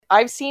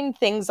I've seen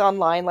things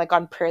online, like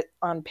on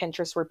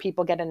Pinterest, where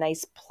people get a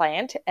nice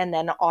plant, and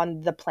then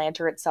on the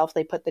planter itself,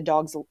 they put the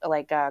dog's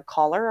like a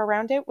collar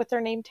around it with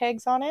their name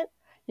tags on it.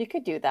 You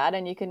could do that,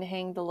 and you can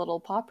hang the little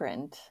paw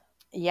print.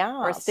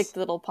 Yeah. Or stick the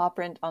little paw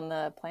print on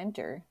the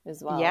planter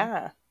as well.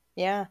 Yeah.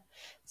 Yeah.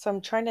 So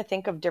I'm trying to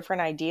think of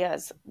different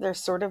ideas. There's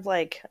sort of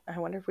like, I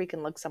wonder if we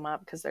can look some up,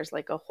 because there's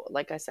like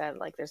like I said,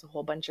 like there's a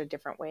whole bunch of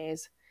different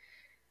ways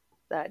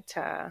that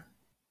can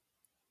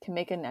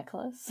make a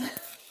necklace.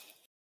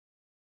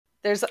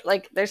 There's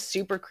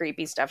super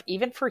creepy stuff.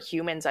 Even for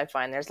humans, I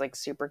find there's like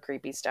super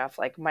creepy stuff.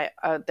 Like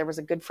there was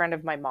a good friend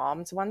of my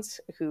mom's once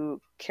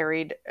who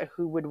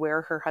would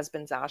wear her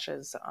husband's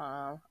ashes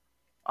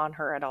on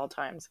her at all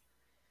times.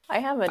 I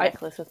have a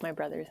necklace with my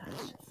brother's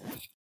ashes.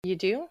 You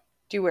do?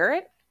 Do you wear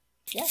it?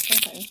 Yeah,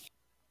 sometimes.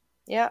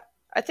 Yeah,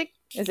 I think.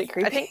 Is it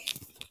creepy? I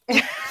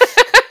think.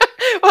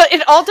 Well,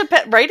 it all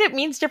depends, right? It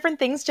means different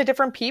things to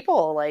different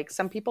people. Like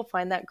some people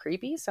find that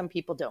creepy, some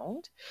people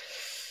don't.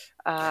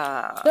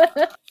 I'm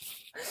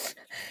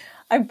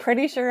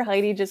pretty sure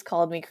Heidi just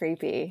called me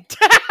creepy.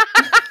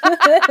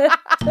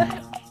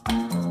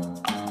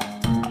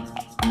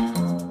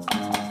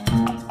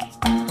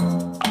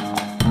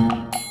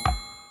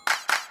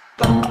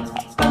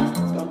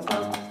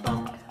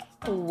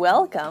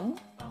 Welcome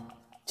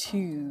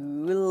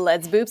to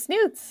Let's Boop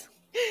Snoots.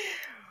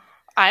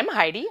 I'm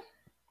Heidi.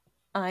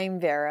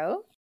 I'm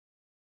Vero.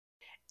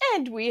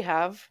 And we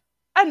have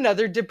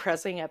another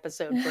depressing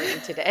episode for you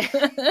today.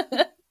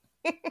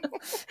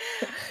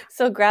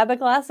 So grab a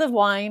glass of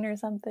wine or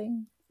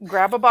something.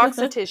 Grab a box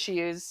of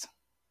tissues.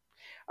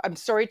 I'm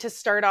sorry to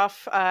start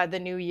off the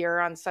new year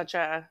on such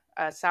a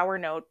sour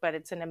note, but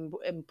it's an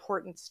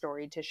important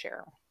story to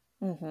share.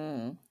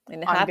 Mm-hmm.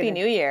 And Happy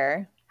New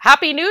Year.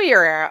 Happy New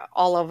Year,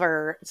 all of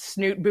our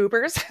snoot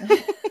boopers.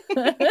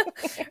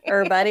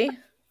 Everybody.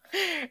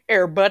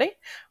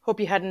 Hope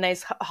you had a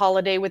nice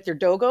holiday with your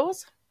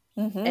doggos.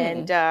 Mm-hmm.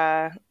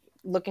 And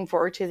looking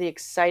forward to the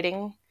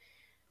exciting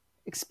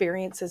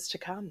experiences to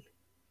come.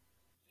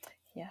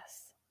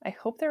 Yes. I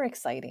hope they're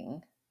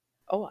exciting.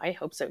 Oh, I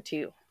hope so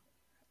too.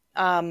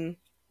 Again,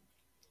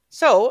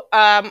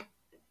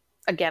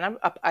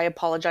 I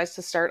apologize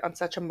to start on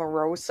such a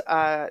morose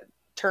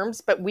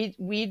terms, but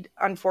we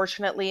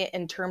unfortunately,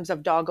 in terms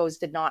of doggos,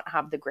 did not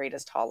have the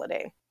greatest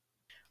holiday.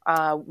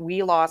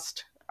 We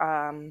lost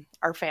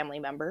our family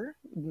member,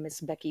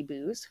 Miss Becky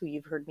Booze, who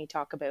you've heard me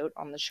talk about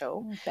on the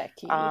show.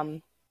 Becky.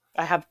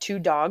 I have two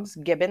dogs,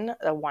 Gibbon,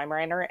 a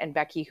Weimaraner, and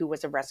Becky, who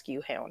was a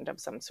rescue hound of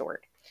some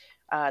sort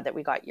that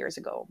we got years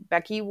ago.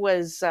 Becky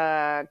was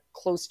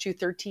close to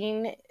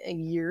 13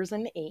 years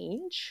in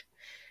age.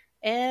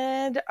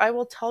 And I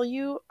will tell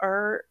you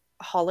our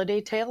holiday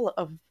tale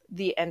of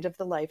the end of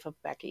the life of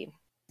Becky.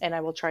 And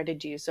I will try to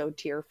do so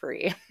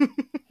tear-free.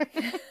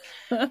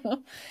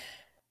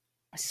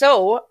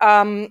 So,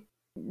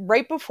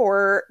 right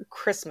before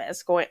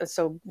Christmas,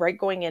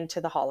 going into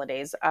the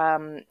holidays,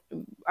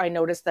 I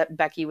noticed that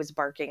Becky was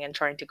barking and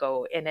trying to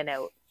go in and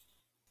out.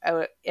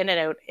 In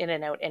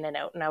and out.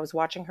 And I was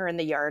watching her in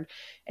the yard,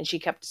 and she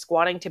kept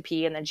squatting to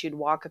pee, and then she'd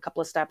walk a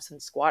couple of steps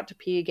and squat to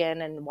pee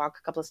again and walk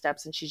a couple of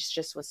steps, and she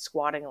just was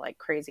squatting like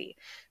crazy.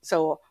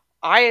 So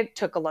I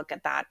took a look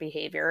at that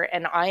behavior,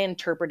 and I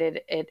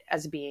interpreted it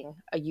as being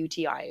a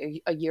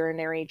UTI, a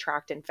urinary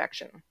tract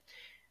infection.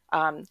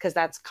 Because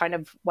that's kind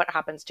of what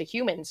happens to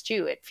humans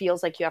too. It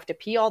feels like you have to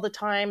pee all the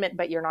time,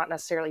 but you're not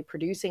necessarily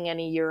producing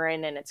any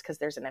urine, and it's because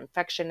there's an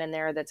infection in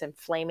there that's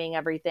inflaming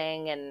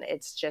everything, and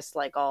it's just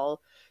like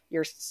all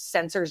your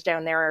sensors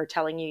down there are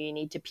telling you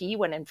need to pee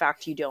when in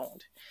fact you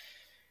don't.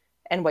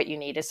 And what you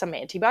need is some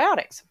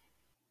antibiotics.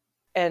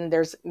 And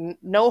there's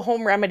no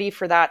home remedy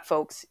for that,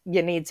 folks.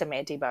 You need some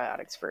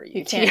antibiotics for you.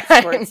 You can't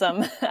squirt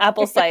some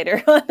apple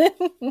cider on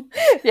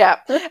it.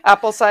 Yeah,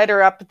 apple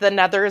cider up the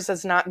nethers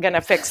is not going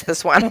to fix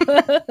this one.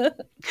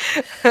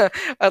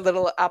 A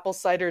little apple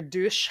cider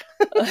douche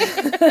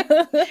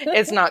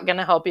is not going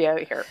to help you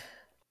out here.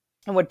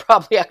 It would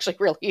probably actually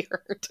really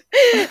hurt.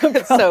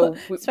 So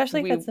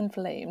especially if it's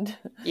inflamed.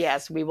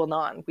 Yes, we will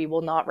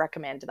not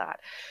recommend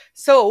that.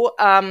 So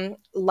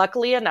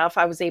luckily enough,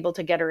 I was able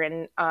to get her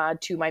in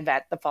to my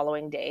vet the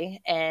following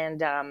day,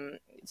 and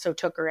so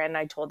took her in.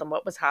 I told them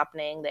what was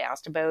happening. They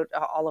asked about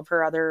all of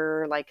her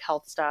other like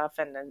health stuff,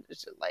 and then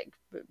like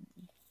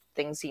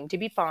things seemed to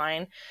be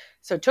fine.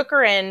 So took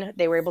her in.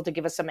 They were able to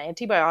give us some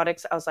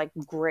antibiotics. I was like,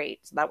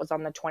 great. So that was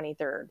on the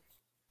 23rd.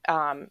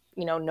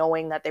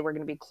 Knowing that they were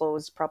going to be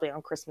closed probably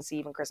on Christmas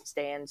Eve and Christmas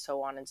Day and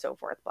so on and so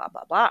forth, blah,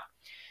 blah, blah.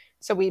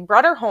 So we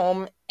brought her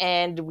home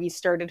and we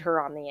started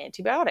her on the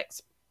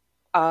antibiotics.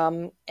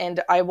 And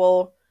I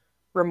will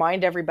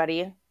remind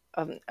everybody,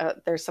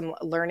 there's some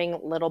learning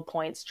little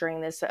points during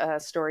this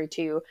story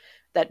too,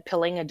 that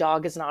pilling a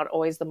dog is not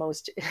always the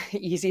most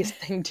easiest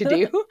thing to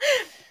do.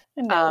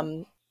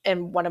 No.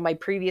 And one of my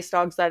previous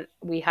dogs that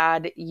we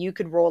had, you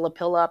could roll a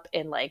pill up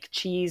in like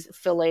cheese,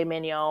 filet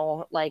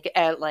mignon, like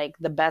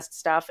the best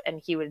stuff,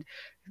 and he would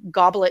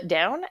gobble it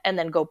down and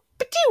then go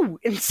pa-doo,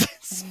 and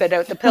spit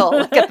out the pill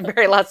like at the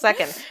very last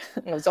second.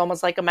 It was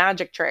almost like a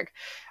magic trick.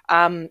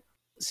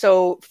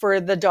 So for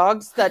the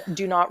dogs that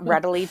do not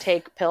readily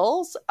take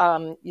pills,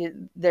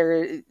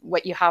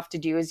 what you have to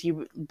do is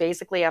you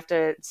basically have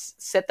to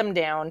sit them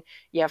down.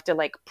 You have to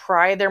like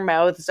pry their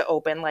mouths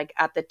open, like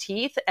at the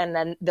teeth, and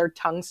then their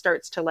tongue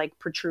starts to like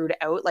protrude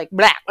out, like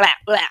blah blah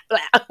blah blah,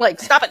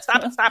 like stop it,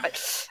 stop it, stop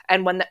it.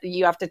 And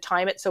you have to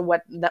time it so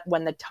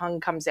when the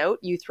tongue comes out,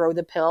 you throw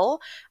the pill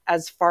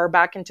as far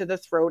back into the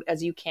throat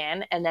as you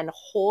can, and then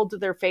hold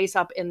their face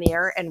up in the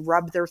air and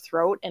rub their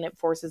throat, and it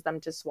forces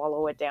them to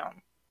swallow it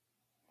down.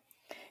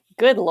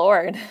 Good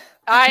Lord.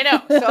 I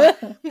know.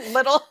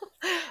 So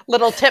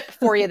little tip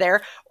for you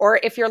there. Or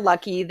if you're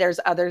lucky, there's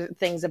other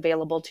things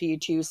available to you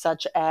too,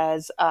 such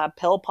as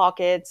pill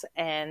pockets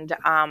and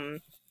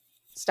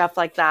stuff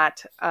like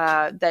that,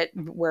 that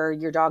where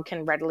your dog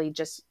can readily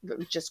just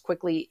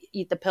quickly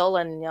eat the pill,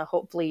 and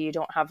hopefully you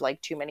don't have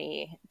like too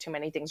many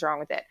things wrong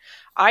with it.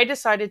 I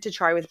decided to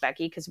try with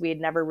Becky because we had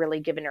never really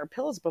given her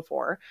pills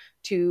before,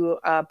 to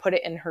put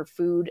it in her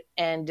food,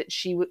 and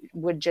she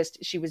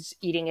was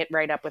eating it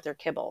right up with her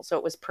kibble. So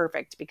it was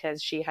perfect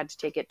because she had to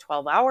take it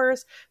 12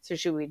 hours. So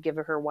would give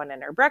her one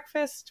in her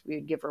breakfast, we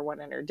would give her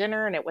one in her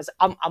dinner, and it was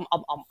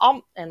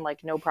and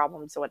like no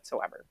problems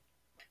whatsoever.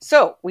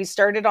 So we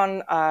started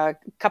on a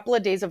couple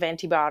of days of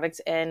antibiotics,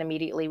 and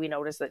immediately we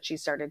noticed that she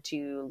started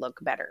to look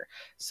better.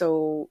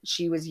 So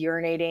she was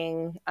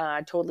urinating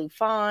totally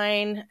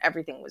fine.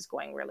 Everything was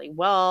going really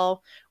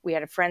well. We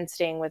had a friend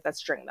staying with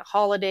us during the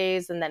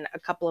holidays. And then a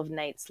couple of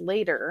nights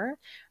later,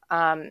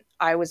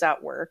 I was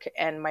at work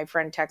and my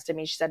friend texted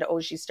me. She said, oh,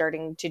 she's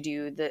starting to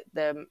do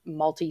the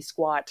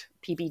multi-squat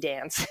pee-pee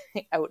dance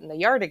out in the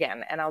yard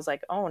again. And I was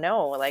like, oh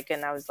no.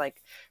 And I was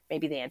like,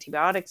 maybe the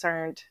antibiotics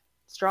aren't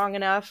strong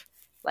enough.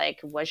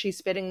 Like, was she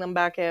spitting them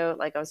back out?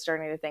 Like, I was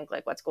starting to think,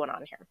 like, what's going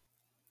on here?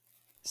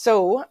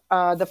 So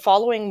the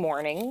following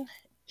morning,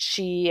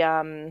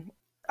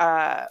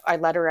 I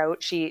let her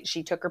out.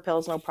 She took her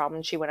pills, no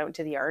problem. She went out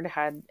to the yard,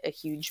 had a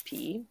huge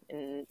pee,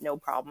 and no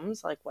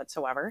problems, like,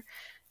 whatsoever.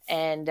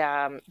 And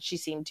she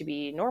seemed to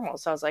be normal.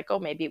 So I was like, oh,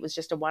 maybe it was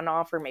just a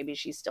one-off, or maybe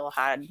she still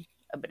had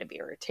a bit of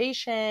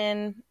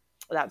irritation,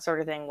 that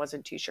sort of thing.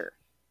 Wasn't too sure.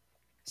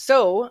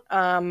 So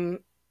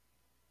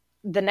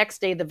the next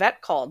day the vet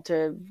called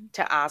to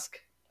ask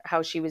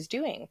how she was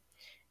doing,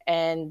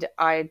 and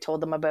I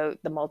told them about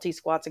the multi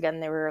squats again.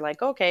 They were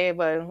like, okay,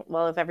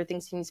 well if everything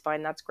seems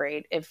fine, that's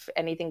great. If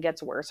anything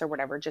gets worse or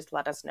whatever, just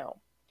let us know.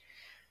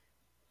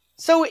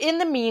 So in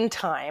the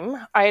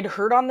meantime, I had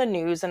heard on the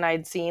news and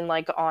I'd seen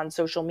like on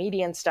social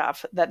media and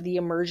stuff that the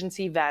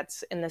emergency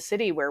vets in the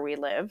city where we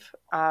live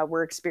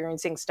were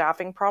experiencing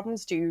staffing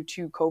problems due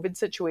to COVID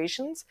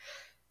situations,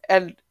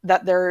 and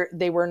that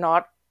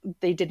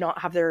they did not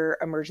have their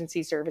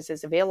emergency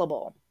services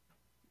available.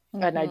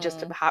 Mm-hmm. And I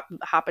just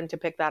happened to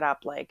pick that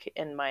up like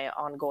in my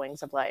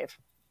ongoings of life.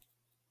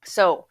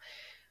 So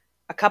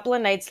a couple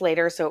of nights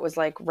later, so it was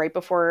like right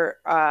before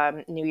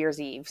New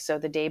Year's Eve. So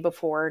the day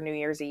before New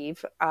Year's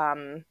Eve,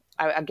 I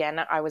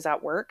was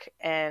at work,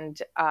 and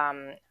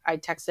I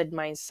texted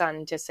my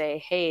son to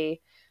say,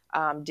 hey,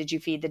 did you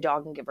feed the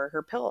dog and give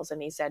her pills?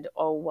 And he said,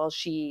 oh, well,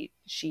 she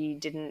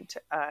didn't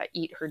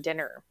eat her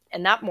dinner.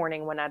 And that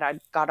morning when I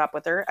got up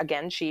with her,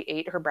 again, she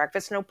ate her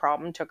breakfast, no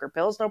problem, took her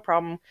pills, no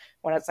problem,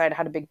 went outside,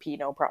 had a big pee,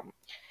 no problem.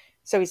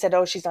 So he said,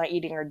 oh, she's not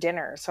eating her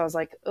dinner. So I was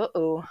like,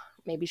 uh-oh,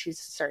 maybe she's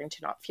starting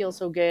to not feel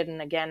so good.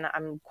 And again,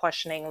 I'm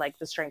questioning like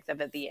the strength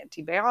of the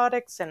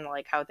antibiotics and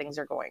like how things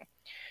are going.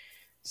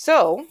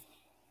 So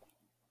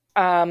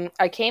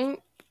I came...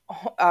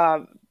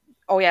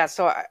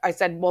 so I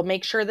said, well,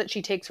 make sure that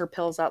she takes her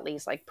pills at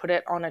least, like put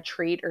it on a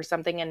treat or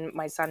something. And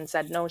my son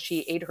said, no,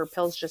 she ate her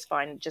pills just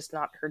fine, just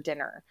not her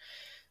dinner.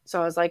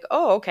 So I was like,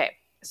 oh, okay.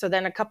 So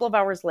then a couple of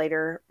hours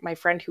later, my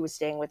friend who was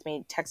staying with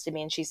me texted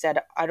me and she said,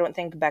 I don't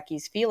think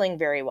Becky's feeling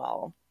very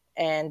well.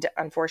 And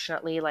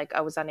unfortunately, like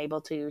I was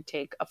unable to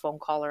take a phone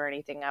call or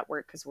anything at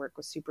work because work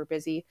was super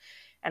busy.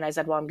 And I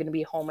said, well, I'm going to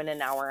be home in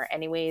an hour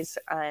anyways,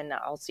 and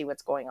I'll see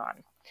what's going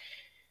on.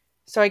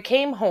 So I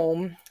came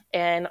home,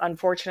 and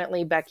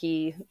unfortunately,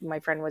 Becky, my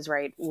friend was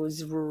right,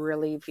 was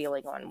really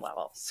feeling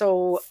unwell.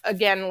 So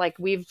again, like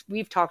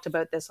we've talked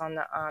about this on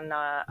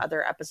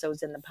other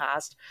episodes in the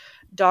past.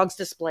 Dogs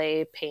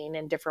display pain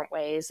in different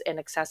ways, in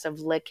excessive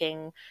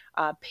licking,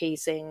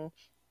 pacing,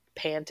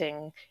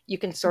 panting. You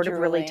can sort of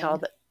really tell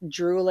that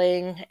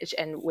drooling,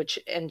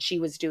 and she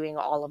was doing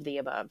all of the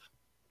above.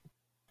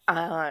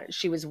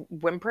 She was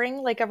whimpering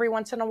like every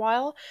once in a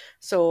while.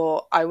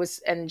 So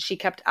and she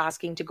kept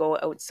asking to go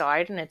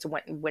outside, and it's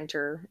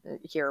winter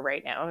here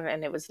right now,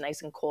 and it was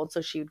nice and cold.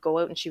 So she would go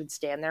out and she would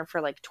stand there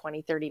for like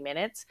 20-30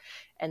 minutes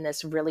in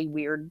this really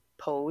weird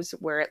pose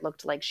where it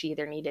looked like she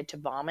either needed to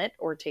vomit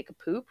or take a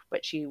poop,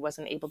 but she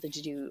wasn't able to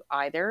do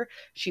either.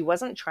 She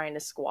wasn't trying to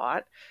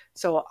squat.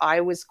 So I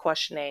was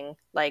questioning,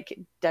 like,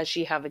 does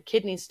she have a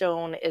kidney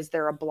stone? Is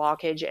there a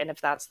blockage? And if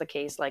that's the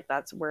case, like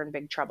we're in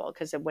big trouble,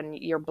 because when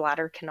your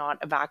bladder cannot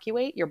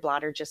evacuate, your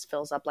bladder just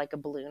fills up like a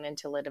balloon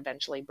until it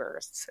eventually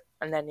bursts,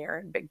 and then you're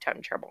in big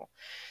time trouble.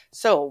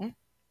 So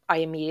I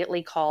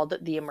immediately called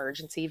the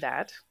emergency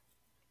vet.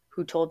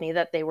 who told me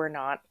that they were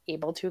not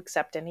able to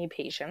accept any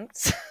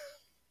patients.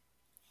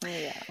 Oh,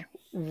 yeah.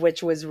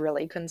 Which was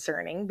really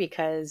concerning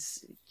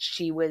because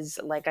she was,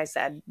 like I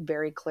said,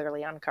 very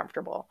clearly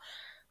uncomfortable.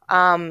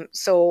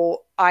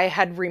 So I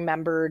had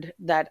remembered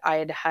that I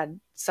had had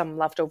some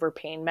leftover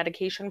pain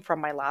medication from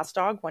my last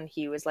dog when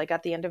he was like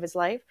at the end of his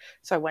life.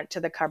 So I went to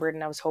the cupboard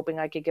and I was hoping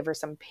I could give her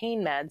some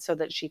pain meds so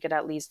that she could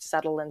at least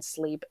settle and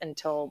sleep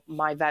until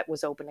my vet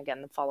was open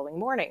again the following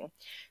morning.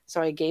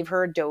 So I gave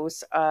her a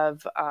dose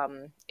of,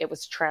 it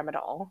was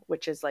tramadol,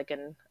 which is like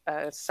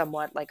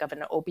somewhat like of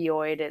an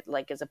opioid. It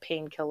like is a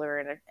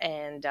painkiller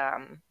and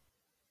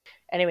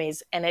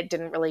anyways, and it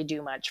didn't really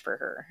do much for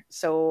her.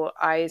 So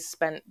I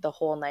spent the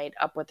whole night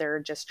up with her,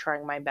 just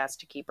trying my best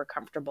to keep her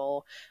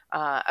comfortable.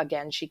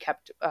 Again, she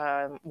kept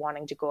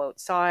wanting to go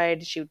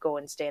outside. She would go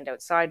and stand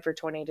outside for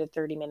 20 to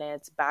 30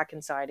 minutes, back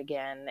inside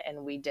again.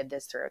 And we did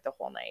this throughout the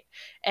whole night.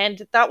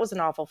 And that was an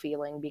awful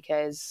feeling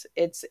because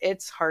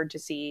it's hard to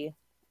see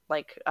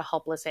like a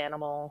helpless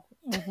animal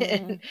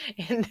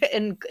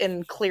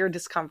in clear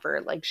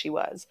discomfort like she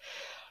was.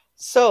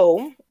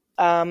 So,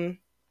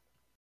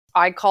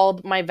 I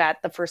called my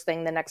vet the first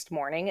thing the next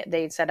morning.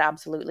 They said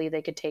absolutely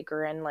they could take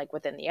her in like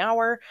within the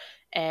hour.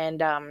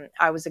 And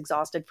I was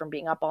exhausted from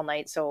being up all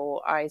night.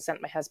 So I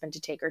sent my husband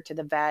to take her to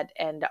the vet,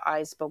 and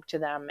I spoke to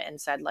them and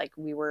said like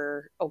we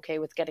were okay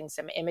with getting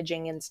some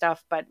imaging and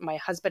stuff. But my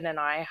husband and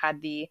I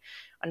had the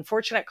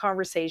unfortunate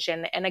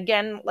conversation. And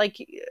again, like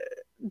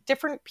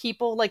different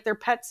people, like their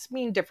pets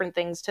mean different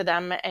things to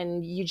them,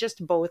 and you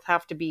just both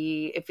have to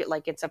be, if it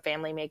like it's a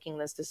family making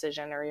this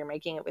decision, or you're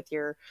making it with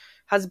your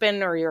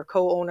husband or your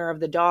co-owner of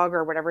the dog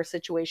or whatever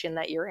situation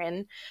that you're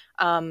in,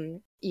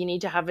 you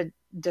need to have a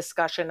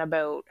discussion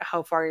about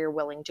how far you're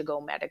willing to go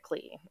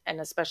medically,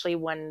 and especially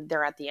when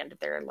they're at the end of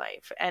their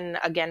life. And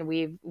again,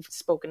 we've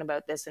spoken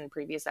about this in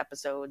previous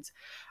episodes,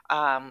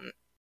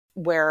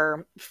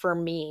 where for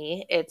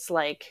me it's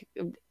like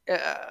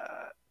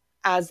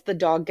as the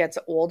dog gets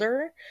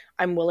older,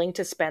 I'm willing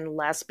to spend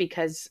less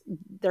because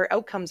their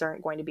outcomes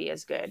aren't going to be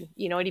as good.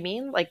 You know what I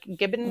mean? Like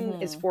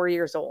Gibbon is 4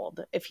 years old.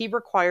 If he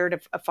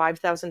required a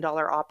 $5,000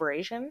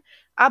 operation,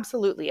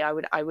 absolutely, I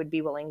would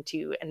be willing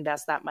to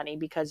invest that money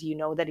because you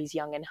know that he's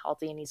young and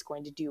healthy and he's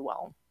going to do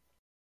well.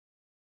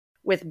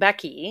 With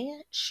Becky,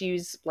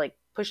 she's like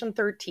pushing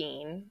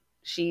 13.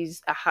 She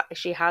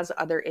has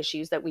other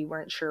issues that we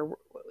weren't sure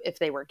if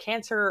they were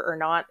cancer or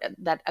not.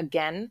 That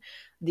again,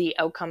 the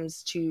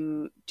outcomes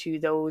to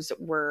those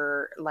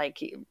were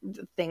like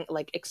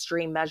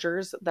extreme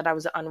measures that I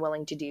was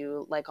unwilling to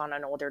do like on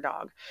an older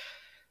dog.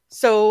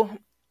 So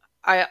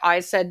I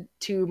said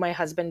to my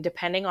husband,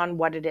 depending on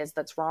what it is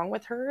that's wrong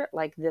with her,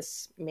 like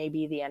this may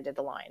be the end of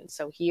the line.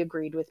 So he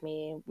agreed with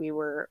me. We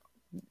were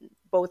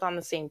both on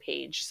the same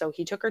page. So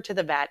he took her to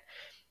the vet,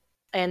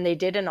 and they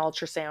did an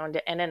ultrasound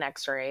and an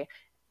x-ray,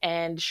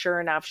 and sure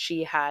enough,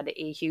 she had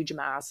a huge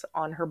mass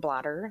on her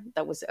bladder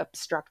that was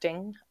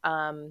obstructing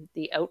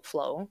the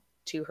outflow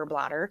to her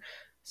bladder.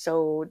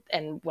 So,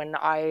 and when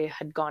I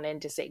had gone in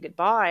to say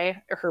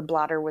goodbye, her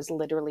bladder was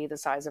literally the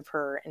size of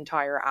her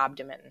entire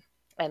abdomen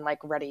and like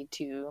ready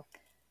to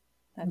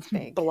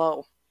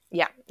blow.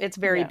 Yeah, it's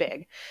very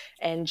big.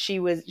 And she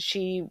was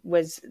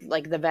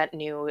like, the vet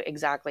knew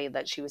exactly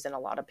that she was in a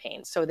lot of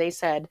pain. So they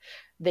said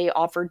they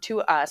offered to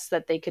us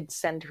that they could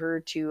send her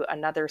to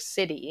another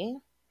city.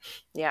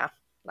 Yeah,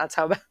 that's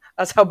how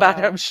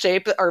bad of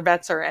shape our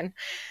vets are in,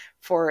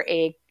 for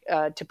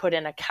to put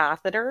in a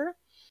catheter.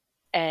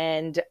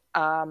 And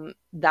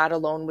that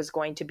alone was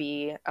going to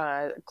be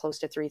close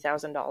to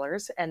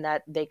 $3,000, and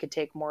that they could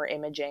take more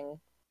imaging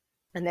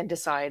and then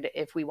decide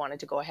if we wanted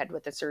to go ahead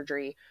with the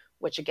surgery,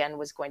 which again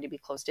was going to be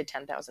close to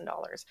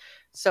 $10,000.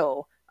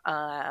 So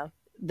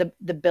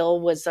the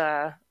bill was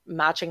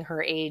matching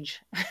her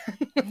age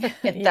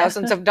in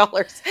thousands of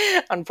dollars,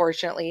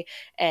 unfortunately.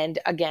 And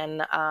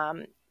again,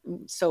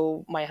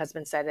 so my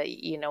husband said,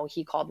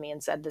 he called me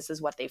and said, this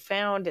is what they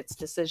found. It's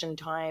decision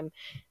time.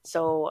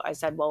 So I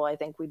said, well, I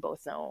think we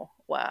both know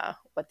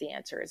what the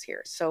answer is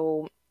here.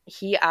 So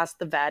he asked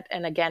the vet,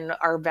 and again,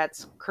 our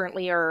vets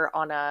currently are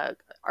on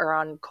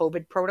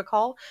COVID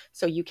protocol,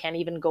 so you can't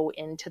even go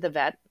into the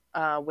vet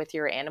with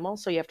your animal.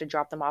 So you have to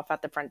drop them off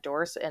at the front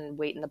doors and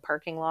wait in the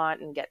parking lot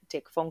and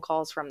take phone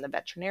calls from the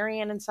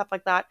veterinarian and stuff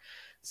like that.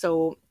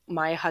 So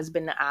my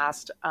husband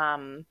asked,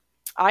 I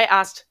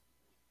asked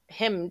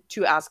him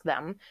to ask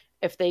them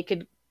if they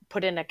could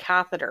put in a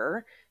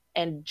catheter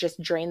and just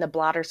drain the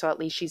bladder, so at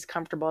least she's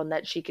comfortable and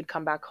that she could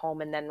come back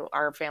home, and then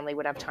our family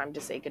would have time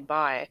to say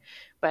goodbye.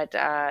 But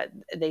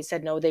they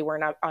said no, they were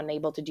not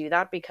unable to do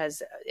that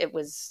because it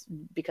was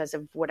because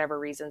of whatever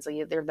reasons.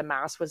 Either the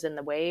mass was in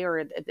the way, or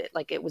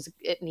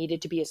it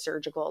needed to be a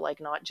surgical, like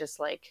not just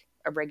like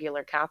a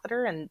regular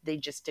catheter, and they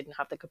just didn't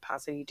have the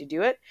capacity to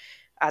do it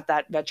at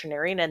that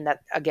veterinarian, and that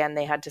again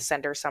they had to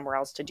send her somewhere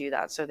else to do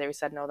that. So they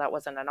said no, that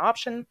wasn't an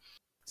option.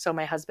 So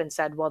my husband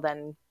said, well,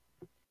 then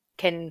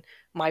can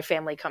my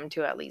family come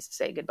to at least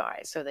say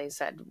goodbye? So they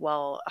said,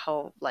 well,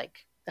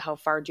 how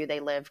far do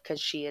they live?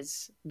 Because she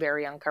is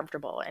very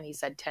uncomfortable. And he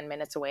said 10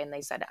 minutes away, and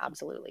they said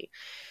absolutely.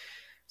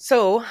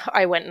 So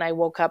I went and I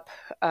woke up.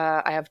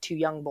 I have two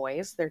young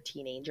boys, they're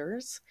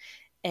teenagers,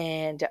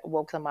 and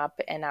woke them up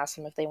and asked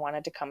them if they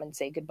wanted to come and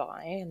say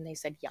goodbye. And they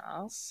said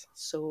yes.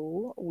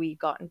 So we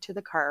got into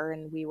the car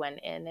and we went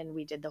in and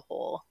we did the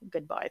whole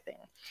goodbye thing.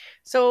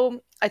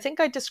 So I think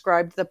I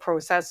described the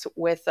process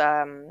with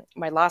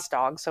my last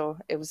dog. So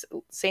it was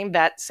same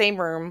vet, same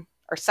room.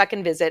 Our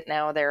second visit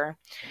now.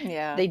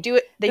 Yeah. They do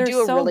it. They They're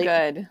do a so really.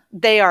 good.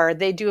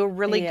 They do a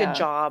really good Yeah.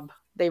 job.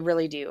 They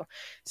really do.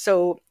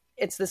 So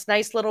it's this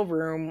nice little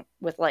room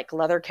with like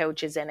leather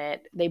couches in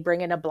it. They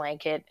bring in a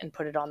blanket and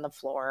put it on the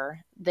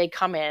floor. They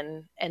come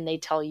in and they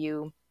tell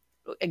you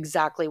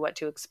exactly what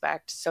to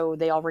expect. So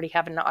they already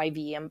have an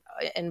IV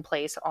in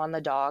place on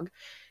the dog.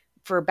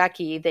 For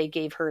Becky, they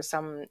gave her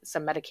some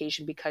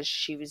medication because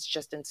she was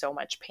just in so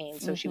much pain.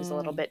 So she was a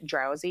little Mm-hmm. bit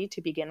drowsy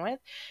to begin with.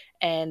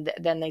 And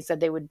then they said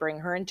they would bring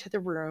her into the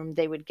room.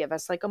 They would give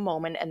us like a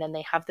moment, and then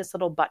they have this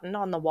little button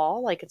on the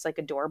wall, like it's like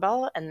a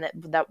doorbell, and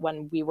that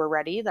when we were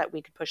ready, that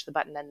we could push the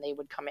button, and they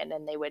would come in,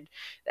 and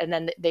and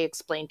then they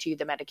explained to you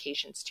the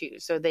medications too.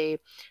 So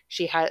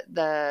she had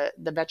the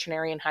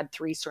veterinarian had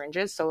three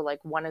syringes. So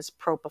like one is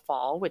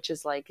propofol, which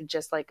is like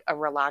just like a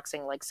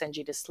relaxing, like send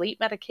you to sleep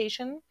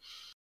medication,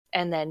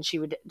 and then she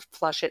would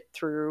flush it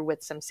through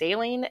with some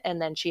saline,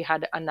 and then she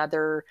had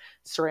another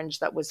syringe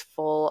that was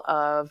full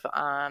of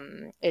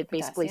it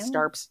basically Potassium?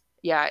 starts,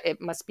 yeah,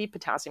 it must be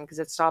potassium because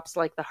it stops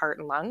like the heart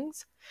and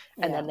lungs,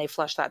 and then Yeah. they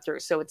flush that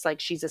through. So it's like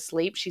she's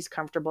asleep, she's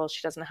comfortable,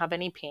 she doesn't have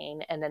any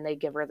pain, and then they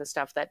give her the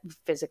stuff that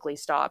physically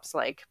stops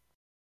like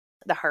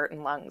the heart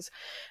and lungs.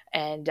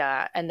 And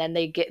then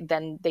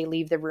they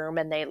leave the room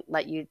and they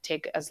let you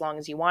take as long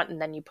as you want,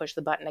 and then you push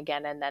the button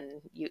again, and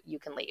then you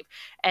can leave.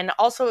 And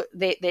also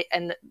they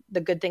and the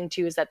good thing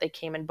too is that they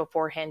came in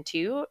beforehand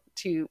too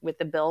to with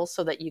the bill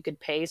so that you could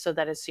pay, so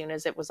that as soon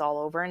as it was all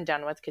over and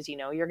done with, because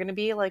you're going to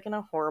be like in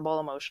a horrible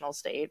emotional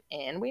state,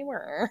 and we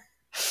were,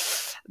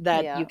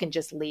 that you Yeah. can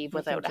just leave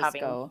You can without just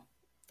having, go.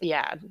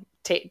 yeah,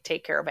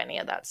 take care of any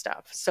of that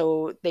stuff.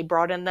 So they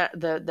brought in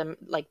the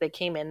like they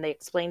came in, they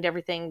explained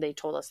everything, they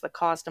told us the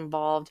cost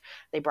involved,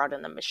 they brought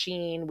in the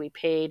machine, we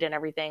paid and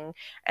everything,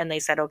 and they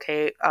said,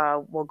 okay,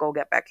 we'll go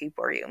get Becky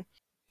for you.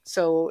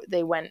 So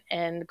they went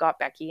and got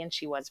Becky, and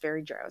she was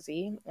very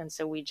drowsy, and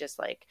so we just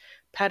like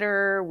pet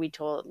her, we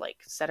told like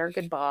said our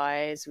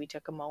goodbyes, we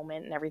took a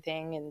moment and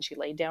everything, and she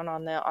laid down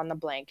on the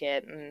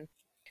blanket, and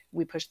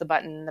we pushed the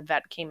button, the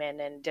vet came in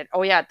and did,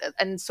 oh yeah,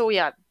 and so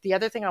yeah, the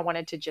other thing I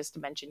wanted to just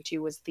mention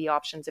too was the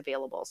options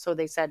available. So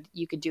they said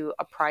you could do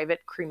a private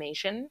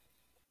cremation,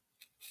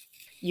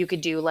 you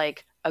could do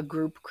like a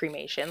group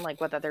cremation like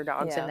with other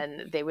dogs, and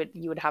Yeah. then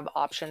you would have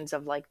options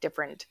of like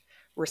different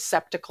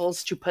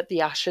receptacles to put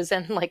the ashes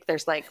in, like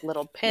there's like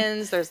little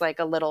pins, there's like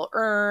a little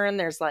urn,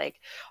 there's like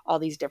all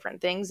these different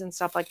things and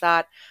stuff like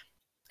that.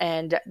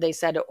 And they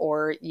said,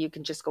 or you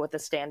can just go with the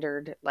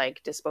standard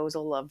like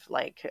disposal of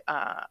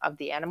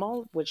the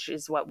animal, which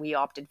is what we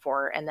opted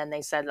for. And then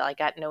they said like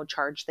at no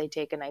charge they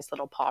take a nice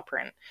little paw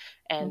print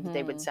and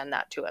they would Mm-hmm. send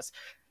that to us.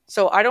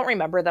 So I don't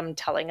remember them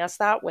telling us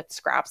that with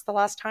Scraps the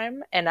last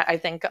time. And I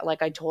think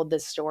like I told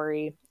this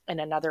story in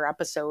another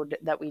episode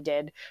that we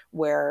did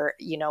where,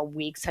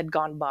 weeks had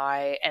gone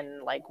by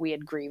and like we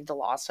had grieved the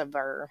loss of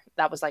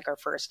that was like our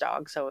first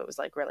dog. So it was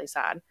like really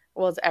sad.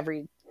 Well, it's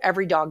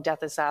every dog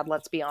death is sad,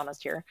 let's be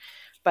honest here.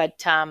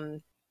 But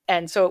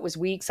and so it was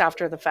weeks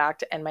after the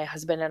fact, and my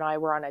husband and I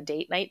were on a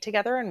date night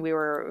together, and we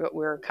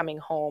were coming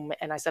home,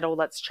 and I said, oh,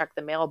 let's check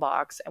the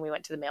mailbox. And we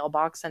went to the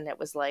mailbox, and it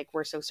was like,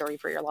 we're so sorry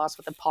for your loss,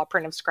 with a paw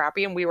print of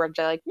Scrappy. And we were just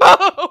like,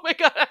 oh my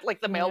god,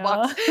 like the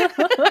mailbox. Yeah.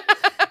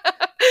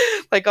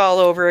 Like all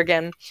over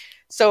again.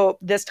 So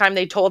this time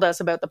they told us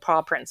about the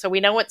paw print, so we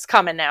know what's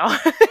coming now.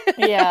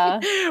 Yeah.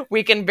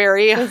 We can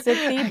very Was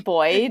it the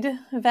Boyd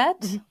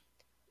vet?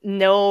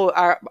 No,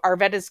 our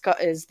vet is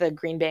the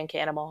Green Bank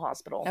Animal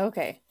Hospital.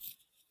 Okay.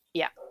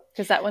 Yeah.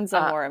 Because that one's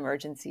a more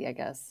emergency, I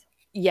guess.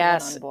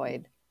 Yes. The one on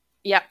Boyd.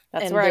 Yeah.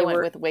 That's and where I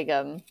went with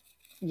Wiggum.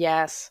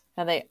 Yes.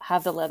 And they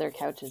have the leather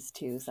couches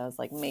too, so I was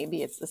like,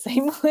 maybe it's the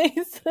same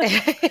place.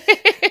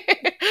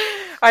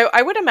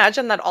 I would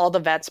imagine that all the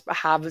vets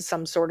have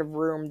some sort of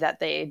room that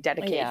they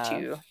dedicate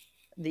to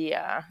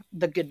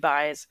the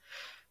goodbyes.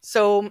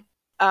 So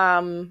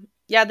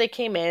yeah, they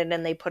came in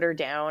and they put her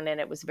down, and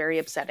it was very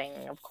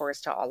upsetting, of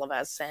course, to all of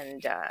us.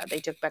 And they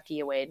took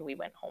Becky away, and we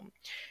went home.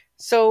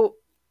 So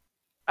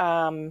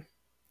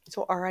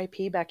so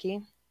R.I.P.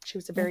 Becky. She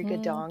was a very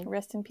good dog.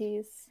 Rest in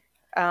peace.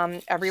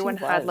 Everyone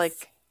had like,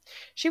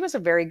 she was a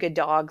very good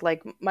dog.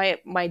 Like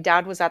my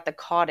dad was at the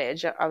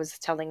cottage. I was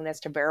telling this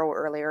to Vero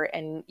earlier,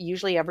 and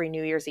usually every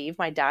New Year's Eve,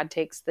 my dad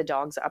takes the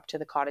dogs up to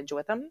the cottage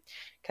with him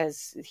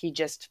because he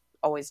just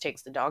always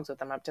takes the dogs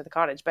with him up to the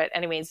cottage. But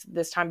anyways,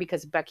 this time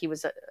because Becky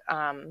was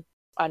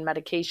on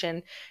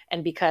medication,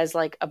 and because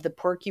like of the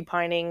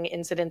porcupining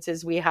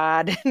incidences we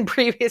had in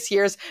previous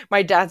years,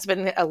 my dad's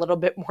been a little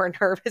bit more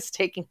nervous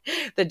taking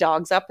the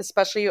dogs up,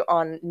 especially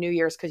on New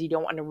Year's, because you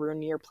don't want to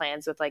ruin your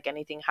plans with like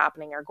anything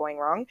happening or going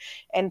wrong.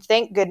 And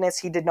thank goodness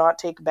he did not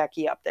take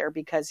Becky up there,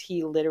 because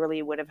he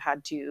literally would have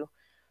had to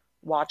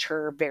watch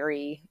her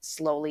very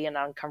slowly and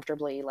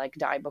uncomfortably like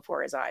die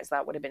before his eyes.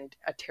 That would have been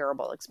a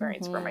terrible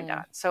experience for my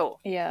dad. So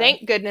Yeah.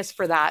 thank goodness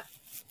for that.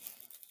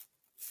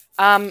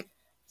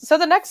 So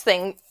the next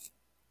thing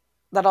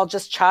that I'll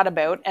just chat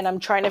about, and I'm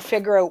trying to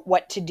figure out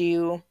what to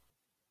do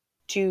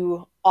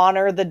to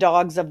honor the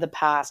dogs of the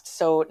past.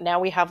 So now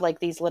we have like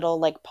these little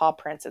like paw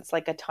prints. It's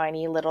like a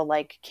tiny little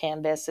like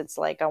canvas. It's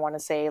like, I want to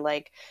say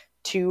like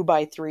 2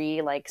 by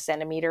 3 like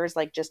centimeters,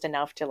 like just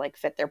enough to like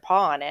fit their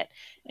paw on it.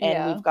 And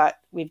Yeah.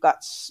 we've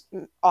got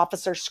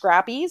Officer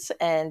Scrappy's,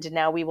 and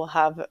now we will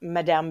have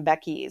Madame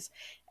Becky's.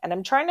 And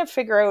I'm trying to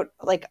figure out,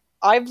 like,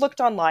 I've looked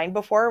online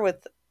before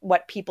with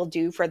what people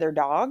do for their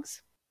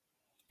dogs,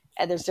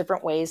 and there's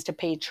different ways to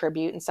pay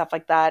tribute and stuff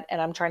like that, and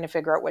I'm trying to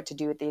figure out what to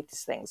do with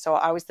these things. So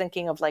I was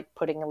thinking of like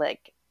putting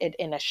like it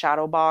in a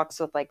shadow box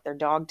with like their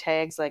dog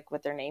tags, like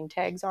with their name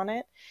tags on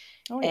it.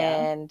 Oh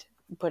yeah. And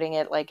putting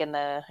it like in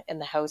the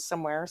house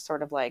somewhere,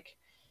 sort of like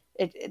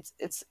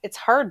it's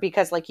hard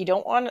because like you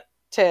don't want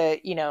to,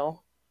 you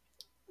know,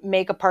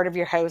 make a part of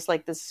your house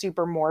like this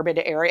super morbid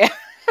area.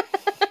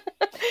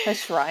 A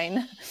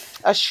shrine.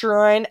 A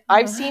shrine.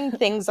 I've seen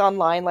things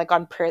online like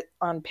on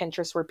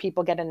Pinterest where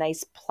people get a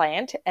nice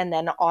plant, and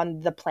then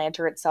on the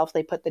planter itself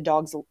they put the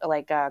dog's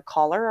like a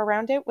collar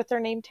around it with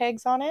their name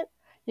tags on it.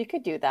 You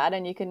could do that,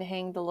 and you can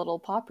hang the little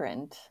paw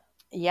print.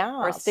 Yeah.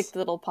 Or stick the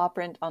little paw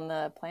print on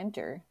the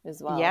planter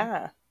as well.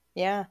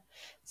 Yeah.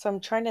 So I'm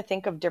trying to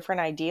think of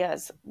different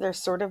ideas.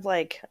 There's sort of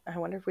like, I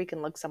wonder if we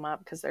can look some up,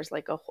 because there's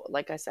like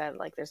like I said,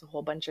 like there's a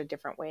whole bunch of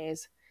different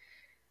ways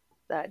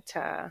that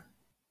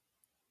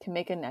Can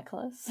make a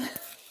necklace.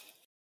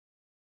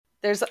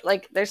 there's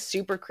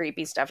super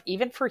creepy stuff.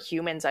 Even for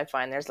humans, I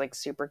find there's like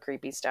super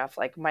creepy stuff.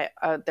 Like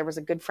there was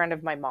a good friend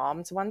of my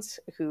mom's once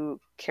who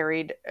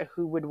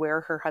would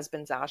wear her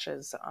husband's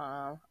ashes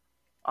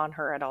on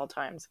her at all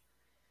times.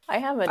 I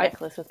have a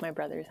necklace with my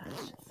brother's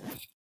ashes.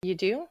 You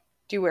do?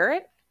 Do you wear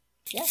it?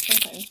 Yeah,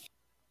 sometimes.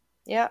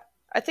 Yeah,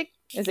 I think.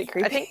 Is it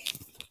creepy? I think.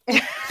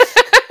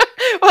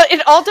 Well,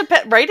 it all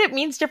depends, right? It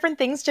means different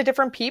things to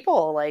different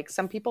people. Like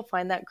some people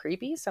find that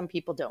creepy, some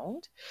people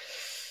don't.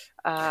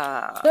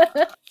 I'm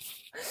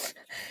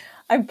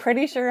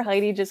pretty sure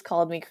Heidi just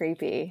called me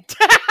creepy.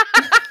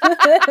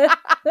 I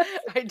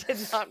did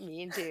not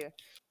mean to.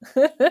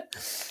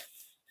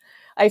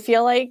 I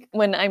feel like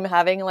when I'm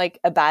having like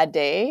a bad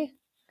day,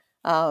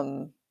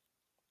 and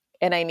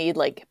I need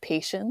like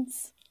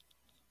patience.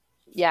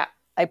 Yeah.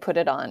 I put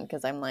it on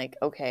because I'm like,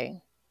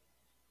 okay.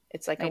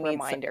 It's like a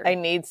reminder. I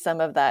need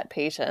some of that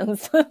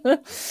patience.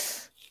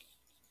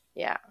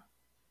 Yeah.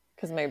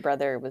 Because my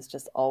brother was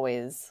just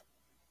always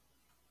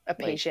a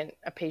patient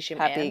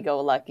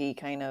happy-go-lucky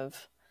kind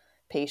of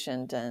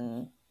patient,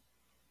 and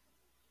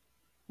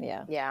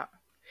yeah. Yeah.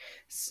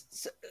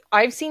 So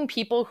I've seen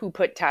people who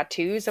put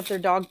tattoos of their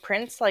dog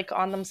prints like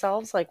on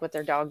themselves, like with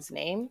their dog's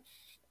name.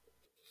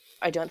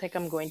 I don't think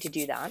I'm going to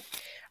do that.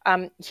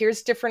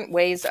 Here's different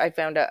ways I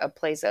found a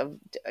place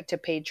to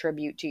pay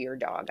tribute to your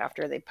dog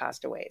after they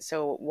passed away.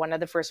 So one of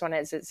the first one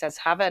is, it says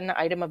have an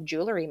item of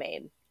jewelry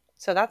made.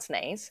 So that's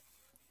nice.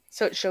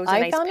 So it shows a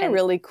nice I found a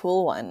really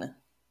cool one.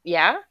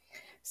 Yeah?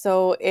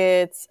 So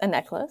it's a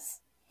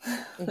necklace.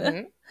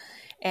 Mm-hmm.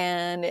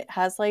 And it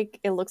has like,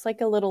 it looks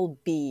like a little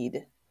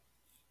bead.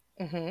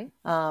 Mm-hmm.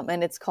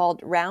 And it's called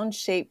Round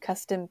Shape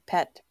Custom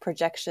Pet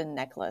Projection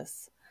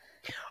Necklace.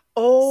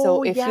 Oh,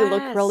 so if yes. you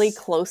look really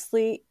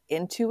closely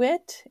into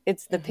it,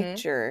 it's the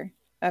picture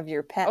of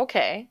your pet.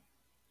 Okay.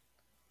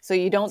 So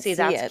you don't see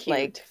it cute.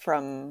 like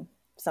from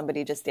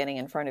somebody just standing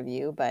in front of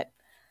you, but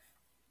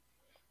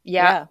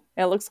yeah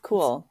it looks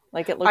cool.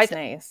 Like it looks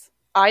nice.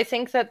 I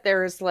think that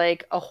there's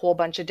like a whole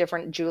bunch of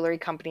different jewelry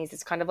companies.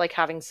 It's kind of like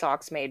having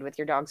socks made with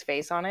your dog's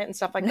face on it and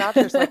stuff like that.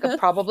 There's like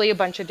probably a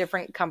bunch of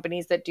different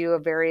companies that do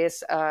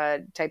various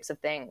types of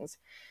things.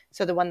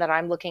 So the one that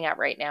I'm looking at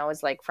right now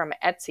is like from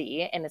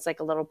Etsy, and it's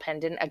like a little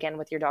pendant, again,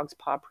 with your dog's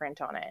paw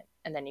print on it.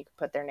 And then you can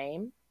put their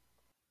name.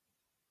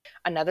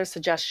 Another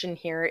suggestion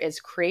here is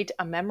create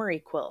a memory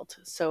quilt.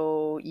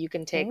 So you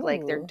can take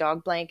like their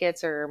dog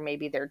blankets or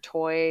maybe their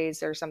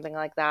toys or something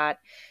like that.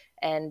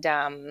 And,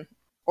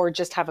 or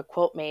just have a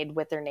quilt made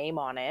with their name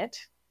on it.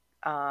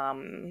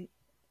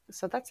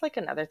 So that's like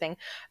another thing.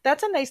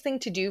 That's a nice thing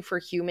to do for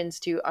humans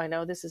too. I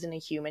know this isn't a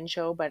human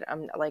show, but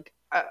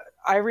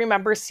I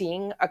remember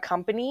seeing a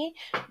company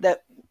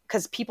that,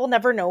 because people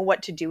never know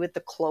what to do with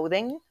the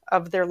clothing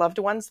of their loved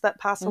ones that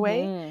pass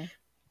away.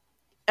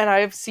 And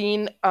I've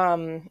seen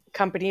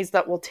companies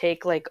that will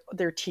take like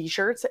their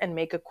t-shirts and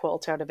make a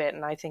quilt out of it.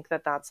 And I think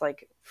that that's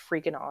like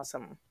freaking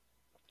awesome.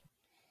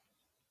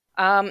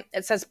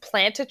 It says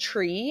plant a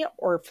tree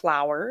or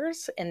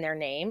flowers in their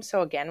name.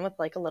 So again, with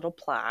like a little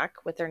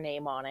plaque with their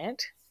name on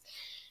it,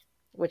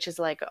 which is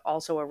like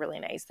also a really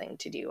nice thing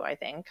to do, I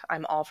think.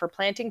 I'm all for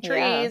planting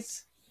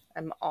trees. Yeah.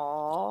 I'm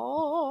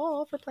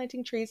all for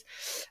planting trees.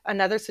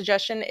 Another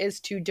suggestion is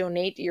to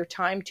donate your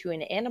time to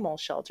an animal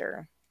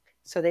shelter.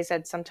 So they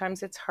said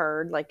sometimes it's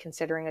hard, like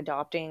considering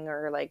adopting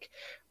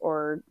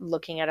or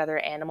looking at other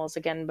animals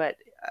again, but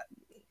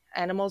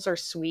animals are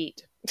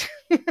sweet.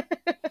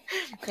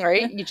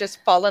 Right? You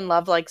just fall in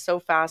love like so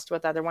fast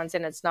with other ones,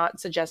 and it's not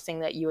suggesting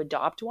that you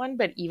adopt one,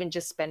 but even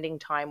just spending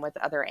time with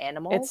other It's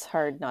animals.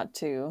 hard not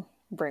to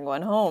bring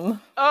one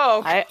home.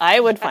 Oh, I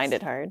would find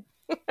yes. it hard.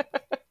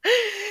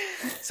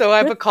 So I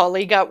have a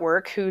colleague at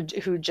work who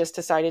just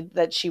decided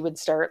that she would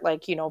start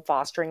like,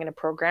 fostering in a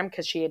program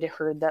because she had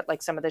heard that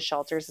like some of the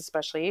shelters,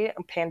 especially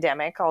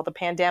pandemic, all the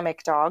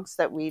pandemic dogs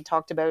that we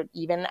talked about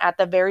even at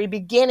the very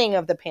beginning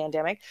of the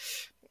pandemic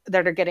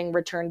that are getting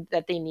returned,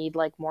 that they need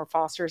like more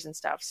fosters and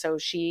stuff. So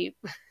she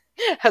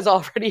has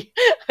already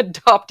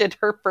adopted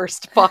her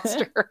first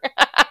foster.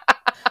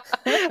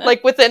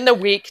 Like within the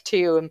week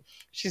too.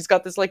 She's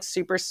got this like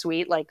super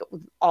sweet, like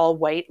all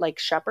white, like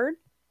shepherd.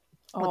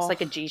 Looks Oh,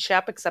 like a G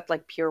Shep, except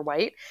like pure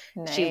white.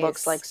 She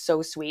looks nice. like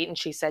so sweet, and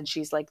she said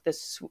she's like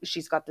this.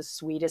 She's got the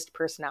sweetest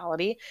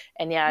personality,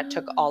 and yeah, it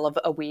took all of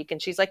a week,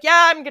 and she's like,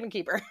 "Yeah, I'm gonna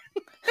keep her."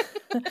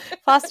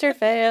 Foster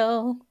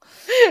fail.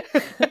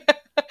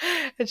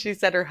 And she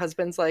said her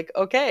husband's like,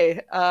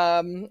 "Okay,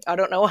 I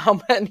don't know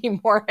how many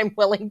more I'm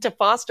willing to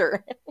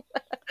foster."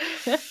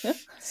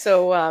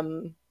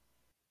 So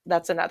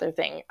that's another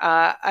thing.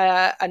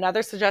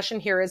 Another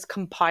suggestion here is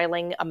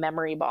compiling a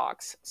memory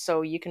box.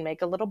 So you can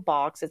make a little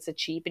box. It's a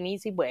cheap and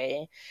easy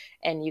way,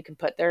 and you can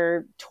put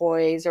their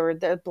toys or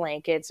the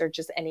blankets or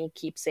just any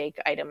keepsake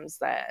items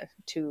that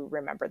to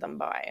remember them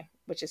by,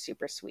 which is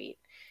super sweet.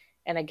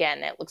 And again,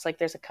 it looks like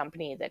there's a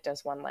company that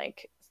does one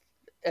like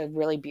a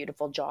really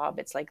beautiful job.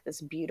 It's like this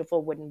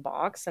beautiful wooden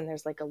box, and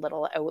there's like a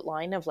little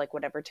outline of like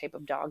whatever type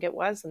of dog it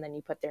was, and then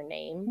you put their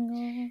name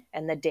No.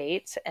 and the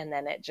dates, and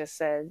then it just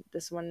says,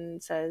 this one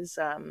says,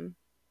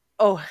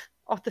 oh,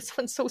 oh, this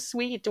one's so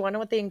sweet. Do you want to know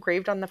what they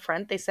engraved on the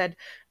front? They said,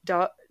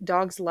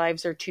 dogs'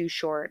 lives are too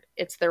short.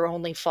 It's their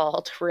only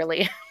fault,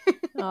 really.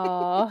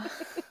 Oh,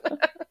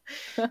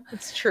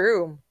 It's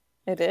true.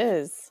 it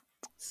is.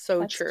 So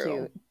That's true.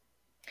 cute.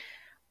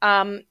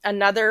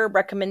 Another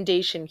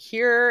recommendation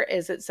here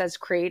is it says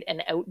create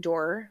an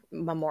outdoor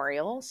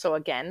memorial. So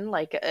again,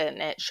 like, and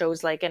it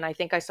shows like, and I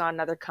think I saw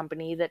another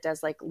company that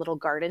does like little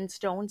garden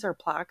stones or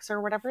plaques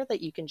or whatever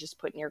that you can just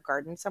put in your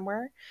garden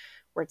somewhere,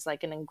 where it's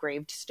like an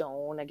engraved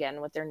stone again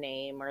with their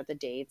name or the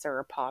dates or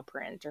a paw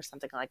print or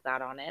something like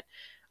that on it.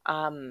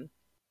 Um,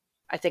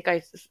 I think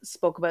I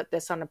spoke about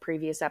this on a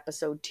previous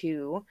episode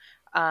too.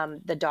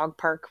 The dog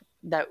park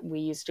that we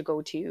used to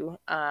go to,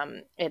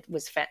 it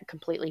was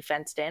completely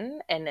fenced in,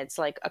 and it's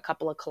like a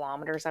couple of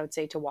kilometers, I would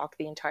say, to walk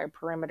the entire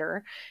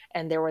perimeter.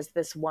 And there was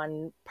this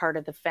one part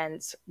of the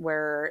fence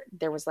where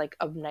there was like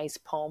a nice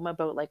poem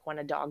about like when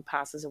a dog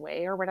passes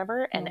away or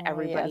whatever, and Oh,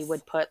 everybody yes.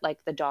 would put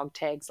like the dog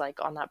tags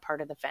like on that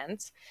part of the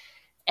fence.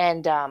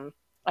 And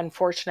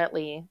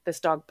unfortunately,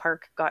 this dog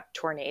park got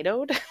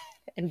tornadoed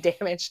and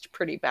damaged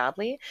pretty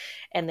badly,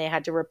 and they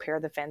had to repair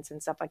the fence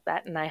and stuff like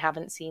that. And I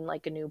haven't seen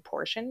like a new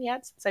portion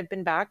yet since I've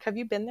been back. Have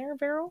you been there,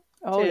 Vero,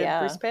 Oh, to yeah.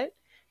 Bruce Pitt?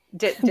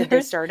 Did they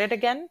There's, start it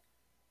again?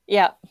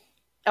 yeah.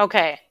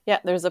 Okay. Yeah,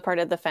 there's a part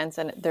of the fence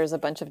and there's a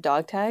bunch of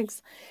dog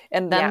tags.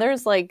 And then Yeah.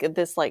 there's like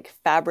this like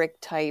fabric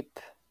type,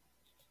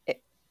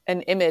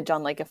 an image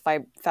on like a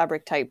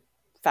fabric type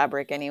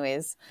fabric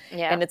anyways.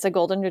 Yeah. And it's a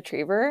golden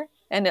retriever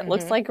and it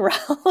looks Mhm. like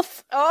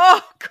Ralph.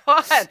 Oh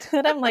God.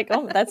 And I'm like,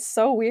 oh, that's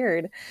so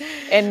weird.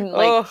 And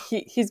like Oh.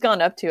 he's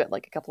gone up to it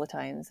like a couple of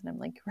times and I'm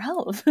like,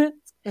 Ralph,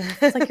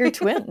 it's like your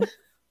twin.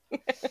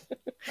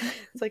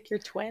 It's like your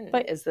twin.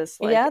 But Is this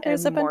like yeah, a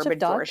there's a bunch of morbid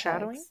dog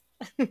foreshadowing?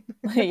 tags.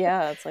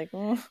 Yeah, it's like,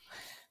 oh.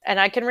 And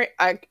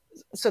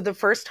so the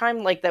first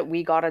time like that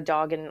we got a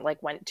dog and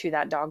like went to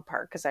that dog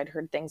park because I'd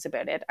heard things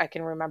about it, I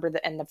can remember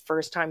and the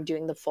first time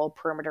doing the full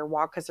perimeter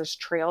walk, because there's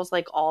trails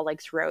like all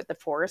like throughout the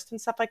forest and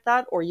stuff like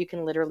that, or you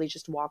can literally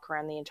just walk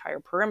around the entire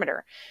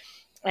perimeter.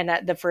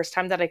 And the first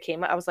time that I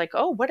came, I was like,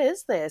 oh, what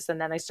is this?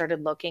 And then I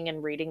started looking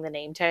and reading the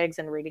name tags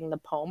and reading the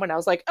poem. And I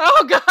was like,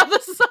 oh God,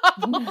 this is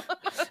awful.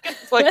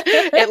 It's like,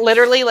 it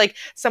literally, like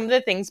some of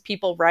the things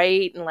people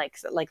write and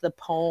like the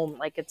poem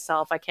like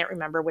itself, I can't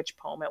remember which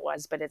poem it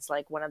was, but it's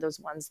like one of those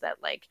ones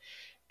that like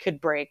could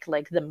break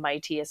like the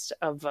mightiest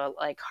of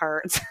like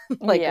hearts,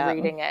 like Yeah.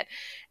 reading it.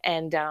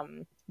 And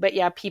but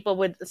yeah,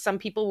 some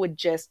people would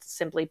just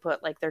simply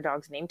put like their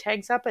dog's name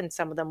tags up, and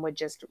some of them would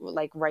just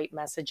like write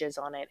messages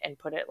on it and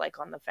put it like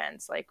on the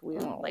fence, like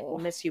we'll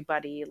miss you,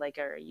 buddy, like,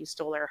 or you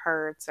stole our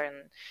hearts, and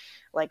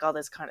like all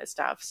this kind of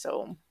stuff.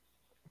 So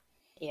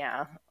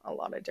yeah, a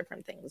lot of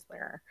different things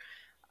there.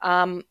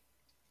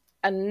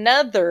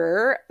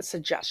 Another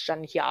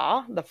suggestion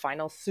here, the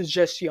final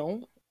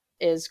suggestion,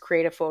 is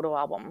create a photo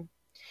album.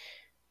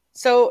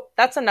 So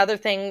that's another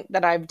thing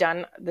that I've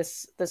done.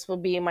 This will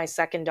be my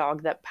second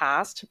dog that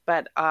passed,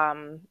 but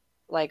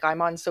like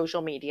I'm on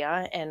social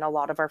media, and a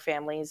lot of our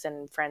families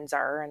and friends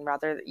are, and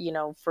rather,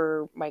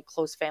 for my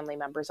close family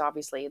members,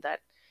 obviously, that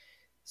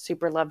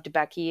super loved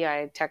Becky,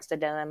 I texted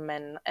them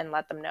and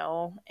let them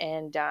know.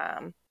 And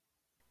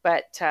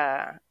but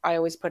I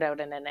always put out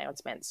an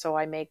announcement. So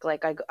I make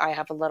like I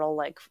have a little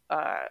like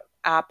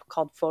app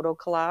called Photo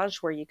Collage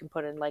where you can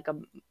put in like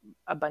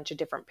a bunch of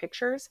different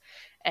pictures,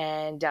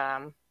 and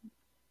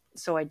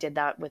so I did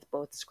that with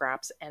both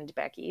Scraps and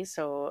Becky.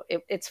 So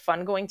it's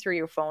fun going through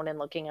your phone and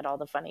looking at all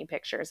the funny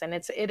pictures, and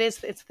it's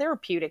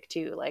therapeutic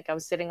too. Like I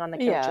was sitting on the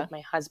couch Yeah. with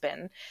my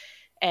husband,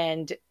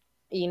 and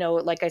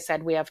like I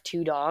said, we have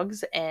two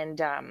dogs,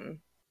 and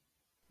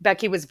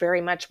Becky was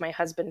very much my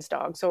husband's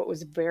dog, so it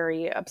was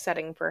very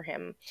upsetting for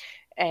him.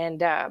 And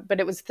but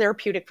it was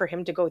therapeutic for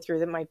him to go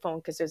through my phone,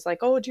 because it was like,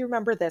 oh, do you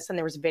remember this? And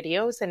there was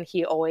videos, and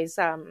he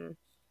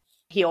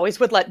always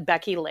would let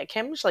Becky lick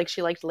him.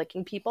 She liked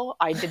licking people.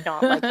 I did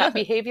not like that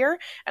behavior,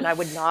 and I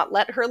would not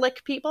let her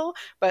lick people.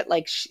 But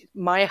like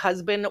my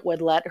husband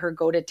would let her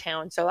go to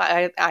town. So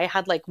I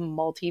had like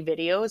multi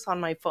videos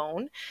on my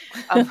phone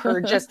of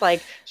her just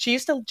like, she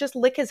used to just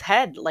lick his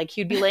head. Like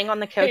he'd be laying on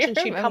the couch and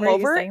she'd come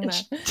over.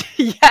 And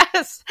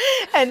yes.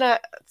 And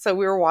so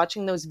we were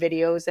watching those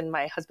videos, and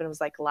my husband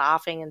was like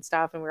laughing and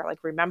stuff. And we were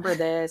like, remember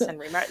this, and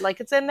remember, like,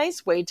 it's a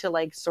nice way to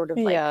like sort of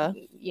like, have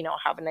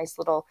a nice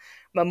little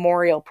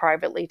memorial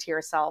privately to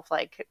yourself.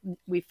 Like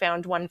we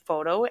found one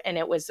photo, and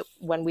it was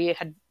when we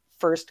had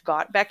first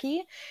got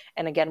Becky,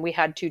 and again we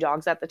had two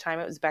dogs at the time.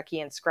 It was Becky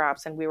and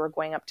Scraps, and we were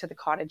going up to the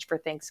cottage for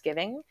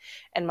Thanksgiving,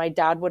 and my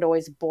dad would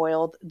always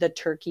boil the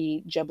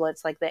turkey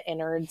giblets, like the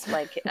innards,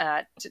 like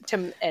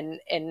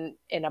in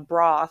a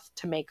broth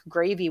to make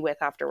gravy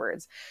with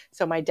afterwards.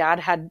 So my dad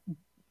had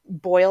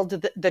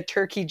boiled the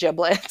turkey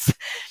giblets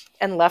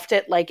and left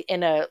it like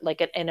in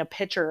a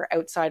pitcher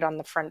outside on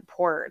the front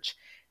porch,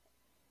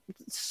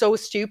 so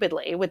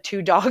stupidly, with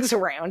two dogs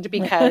around,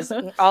 because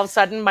all of a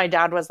sudden my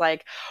dad was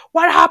like,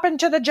 what happened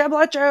to the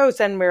giblet juice?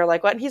 And we were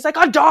like, what? And he's like,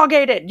 a dog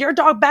ate it. Your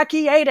dog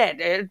Becky ate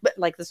it.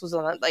 Like this was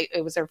like,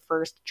 it was our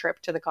first trip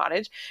to the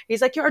cottage.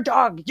 He's like, your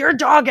dog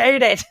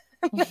ate it.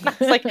 I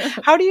was like,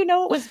 how do you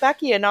know it was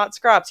Becky and not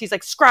Scraps? He's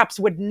like, Scraps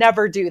would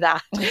never do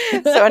that.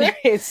 So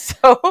anyways,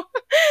 so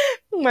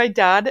my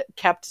dad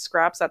kept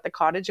Scraps at the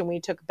cottage, and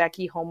we took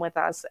Becky home with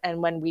us.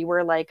 And when we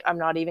were like, I'm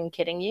not even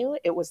kidding you,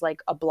 it was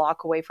like a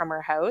block away from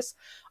our house.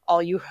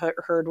 All you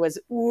heard was,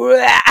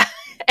 wah!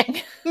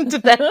 And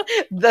then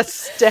the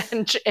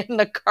stench in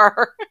the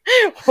car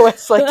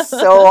was like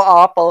so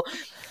awful.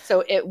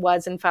 So it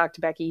was in fact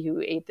Becky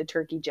who ate the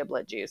turkey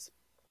giblet juice.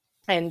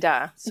 And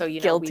so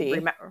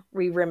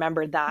we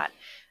remembered that,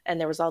 and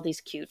there was all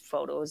these cute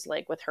photos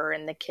like with her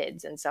and the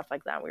kids and stuff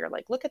like that. We were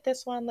like, look at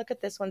this one.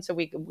 So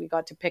we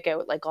got to pick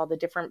out like all the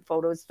different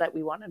photos that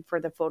we wanted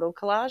for the photo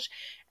collage,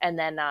 and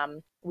then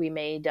I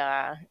made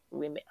a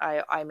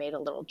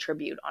little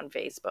tribute on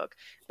Facebook.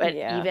 But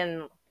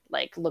even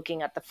like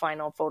looking at the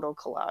final photo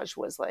collage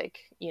was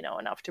like,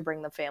 enough to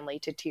bring the family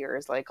to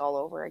tears, like all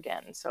over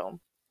again. So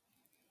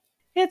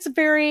it's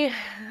very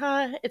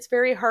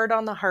hard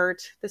on the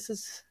heart.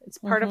 It's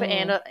part of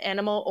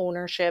animal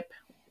ownership.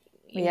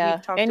 Yeah,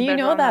 and you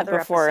know that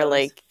before episodes.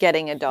 Like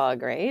getting a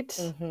dog, right?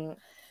 Mm-hmm.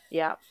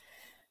 Yeah.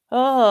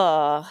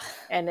 Oh,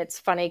 and it's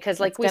funny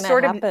because like we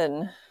sort of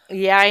happen.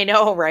 Yeah, I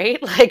know,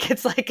 right? Like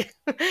it's like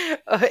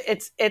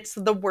it's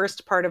the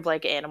worst part of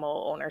like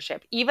animal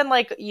ownership. Even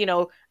like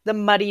the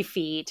muddy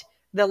feet,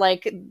 the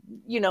like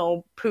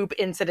poop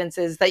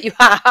incidences that you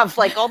have,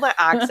 like all the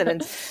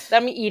accidents,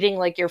 them eating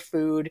like your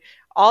food,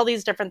 all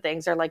these different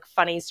things are like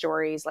funny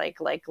stories like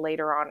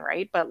later on,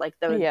 right? But like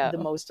the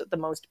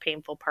most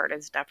painful part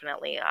is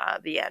definitely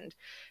the end.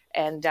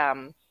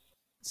 And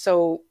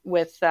so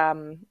with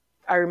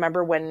I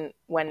remember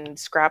when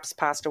Scraps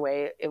passed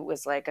away, it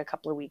was like a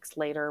couple of weeks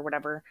later or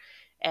whatever,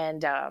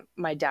 and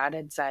my dad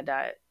had said,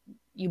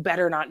 you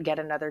better not get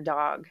another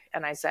dog.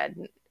 And I said,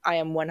 I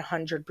am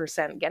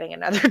 100% getting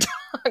another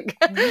dog.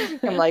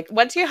 I'm like,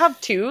 once you have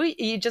two,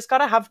 you just got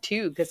to have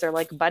two, because they're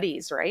like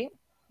buddies, right?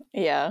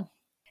 Yeah.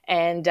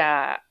 And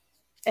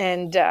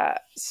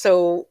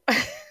so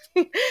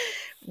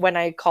when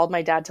I called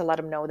my dad to let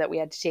him know that we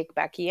had to take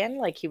Becky in,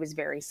 like he was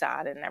very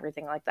sad and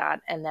everything like that.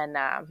 And then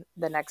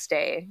the next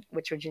day,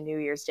 which was New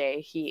Year's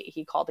Day,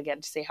 he called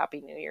again to say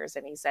Happy New Year's,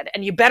 and he said,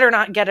 and you better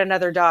not get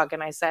another dog.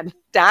 And I said,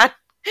 Dad,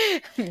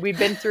 we've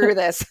been through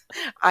this.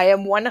 I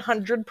am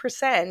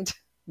 100%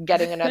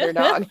 getting another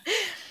dog.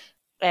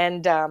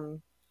 And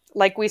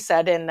like we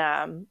said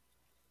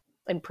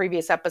in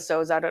previous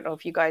episodes, I don't know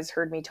if you guys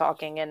heard me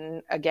talking,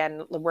 and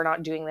again, we're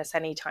not doing this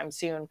anytime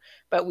soon,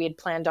 but we had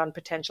planned on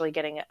potentially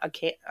getting a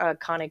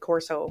Cane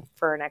Corso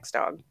for our next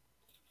dog.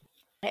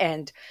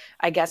 And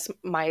I guess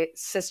my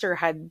sister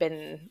had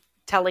been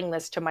telling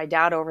this to my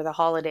dad over the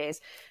holidays,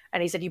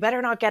 and he said, you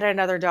better not get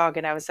another dog.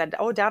 And I said,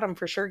 oh, Dad, I'm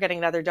for sure getting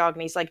another dog.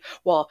 And he's like,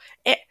 well,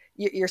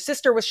 your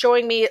sister was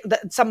showing me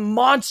some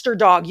monster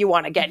dog you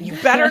want to get. You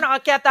better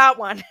not get that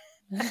one.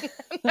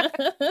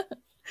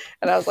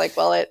 And I was like,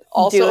 well, it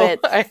also,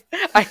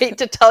 I hate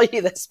to tell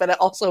you this, but it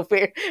also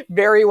very,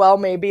 very well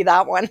may be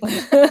that one.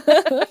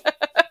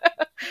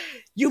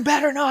 You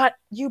better not.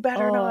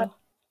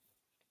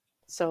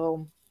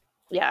 So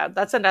yeah,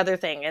 that's another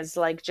thing, is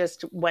like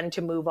just when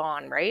to move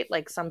on, right?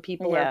 Like some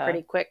people are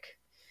pretty quick.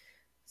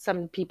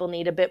 Some people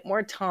need a bit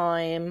more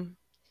time.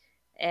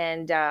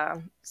 And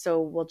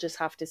so we'll just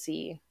have to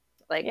see.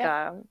 Like,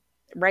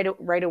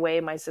 right away,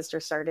 my sister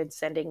started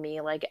sending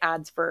me like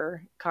ads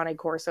for Cane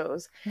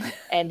Corsos,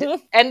 and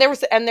there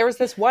was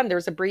this one. There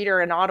was a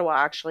breeder in Ottawa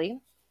actually,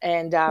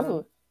 and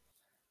Ooh.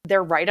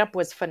 their write up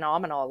was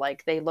phenomenal.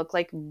 Like they look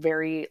like a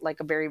very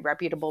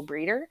reputable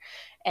breeder,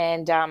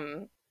 and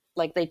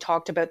like they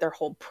talked about their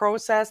whole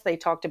process. They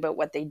talked about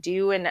what they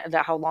do and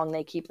how long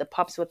they keep the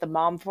pups with the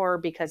mom for,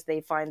 because they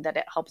find that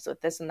it helps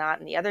with this and that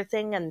and the other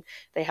thing. And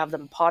they have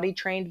them potty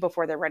trained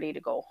before they're ready to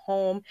go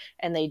home.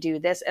 And they do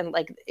this. And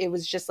like, it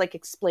was just like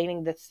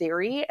explaining the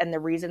theory and the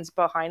reasons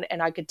behind.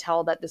 And I could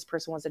tell that this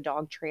person was a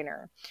dog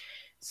trainer.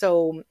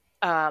 So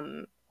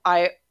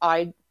I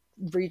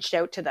reached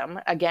out to them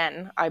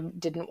again. I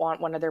didn't want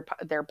one of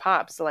their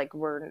pups. Like,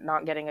 we're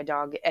not getting a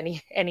dog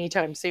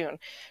anytime soon.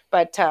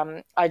 But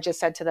I just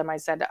said to them, I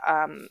said,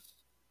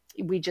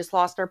 we just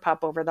lost our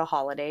pup over the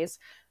holidays.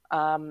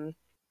 But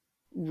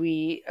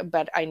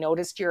I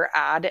noticed your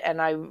ad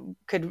and I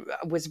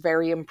was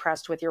very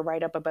impressed with your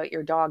write up about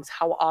your dogs.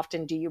 How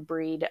often do you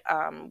breed?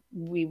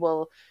 We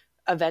will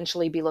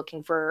eventually be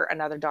looking for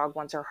another dog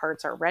once our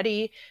hearts are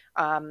ready.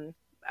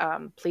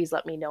 Please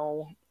let me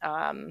know.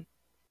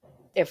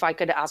 If I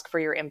could ask for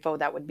your info,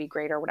 that would be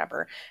great, or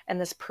whatever. And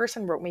this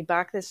person wrote me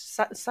back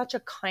such a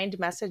kind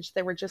message.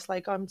 They were just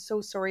like, I'm so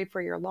sorry for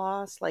your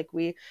loss. Like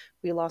we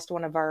lost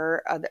one of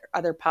our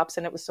other pups.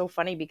 And it was so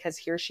funny because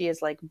here she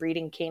is like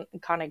breeding Cane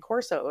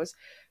Corsos,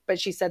 but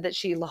she said that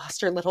she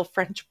lost her little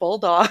French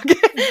bulldog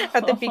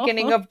at the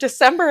beginning of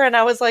December. And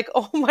I was like,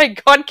 oh my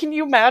God, can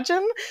you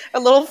imagine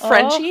a little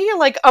Frenchie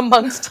like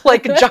amongst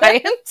like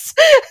giants?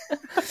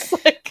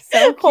 Like,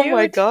 so cute. Oh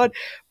my God.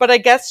 But I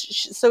guess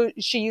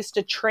she used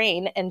to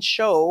train and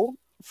show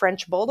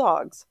French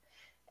bulldogs.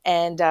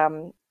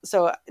 And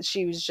so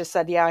she was just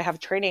said, yeah, I have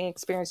training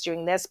experience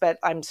doing this, but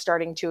I'm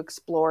starting to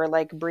explore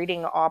like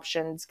breeding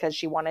options, because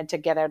she wanted to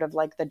get out of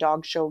like the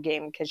dog show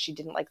game, because she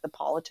didn't like the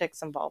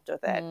politics involved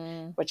with it,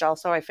 which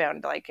also I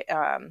found like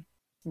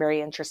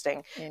very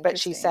interesting. But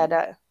she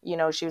said,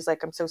 she was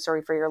like, I'm so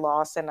sorry for your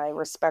loss, and I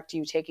respect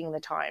you taking the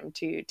time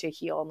to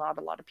heal. Not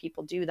a lot of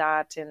people do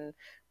that, and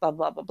blah,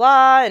 blah, blah,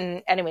 blah.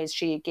 And anyways,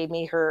 she gave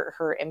me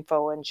her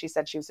info, and she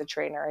said she was a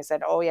trainer. I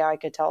said, oh yeah, I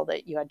could tell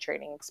that you had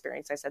training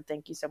experience. I said,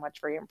 thank you so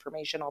much for your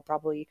information. I'll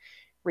probably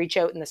reach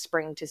out in the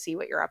spring to see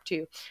what you're up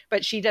to.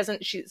 But she's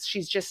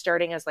just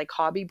starting as like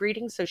hobby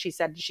breeding. So she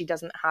said she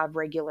doesn't have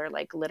regular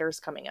like litters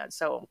coming out.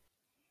 So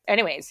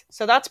anyways,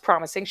 so that's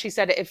promising. She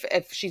said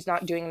if she's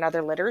not doing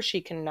another litter, she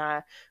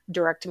can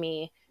direct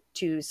me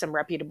to some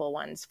reputable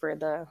ones for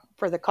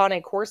the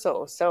Cane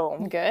Corso.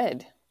 So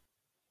good.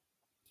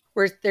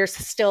 There's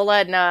still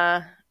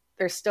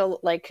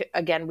like,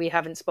 again, we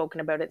haven't spoken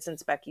about it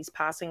since Becky's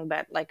passing,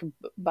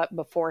 but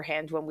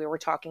beforehand, when we were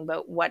talking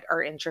about what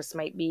our interests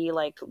might be,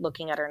 like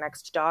looking at our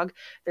next dog,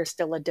 there's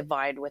still a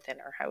divide within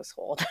our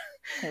household.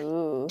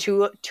 Ooh.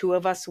 Two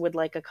of us would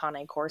like a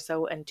Cane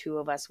Corso, and two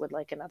of us would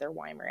like another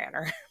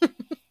Weimaraner.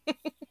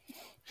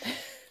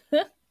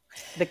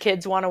 The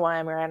kids want a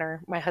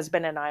Weimaraner. My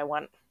husband and I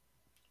want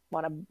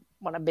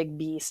a big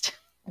beast.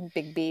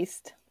 Big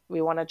beast.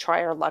 We want to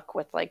try our luck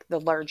with like the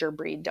larger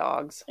breed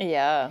dogs.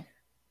 Yeah.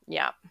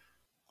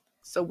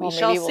 So we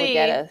shall see. Maybe we'll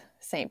get a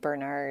Saint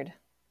Bernard,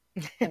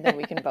 and then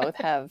we can both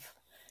have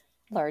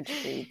large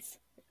breeds.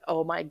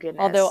 Oh my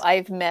goodness! Although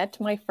I've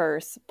met my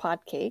first pod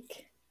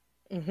cake,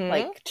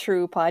 like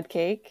true pod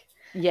cake.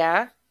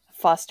 Yeah.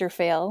 Foster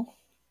fail.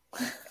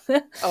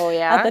 Oh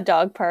yeah. At the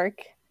dog park,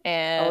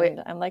 and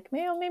I'm like,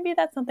 maybe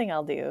that's something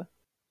I'll do.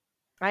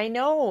 I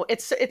know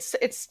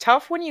it's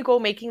tough when you go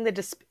making the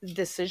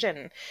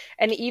decision,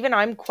 and even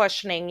I'm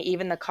questioning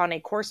even the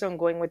Cane Corso and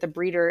going with a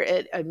breeder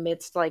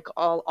amidst like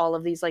all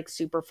of these like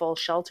super full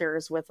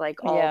shelters with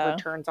like all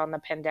returns on the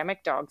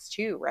pandemic dogs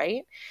too,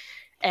 right?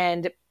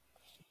 And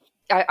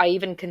I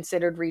even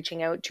considered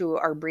reaching out to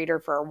our breeder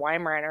for our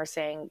Weimaraner,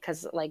 saying,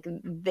 because like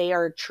they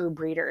are true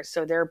breeders,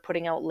 so they're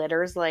putting out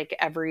litters like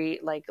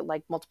every like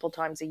multiple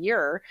times a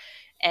year,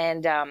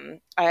 and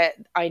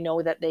I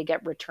know that they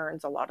get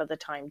returns a lot of the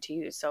time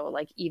too. So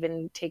like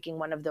even taking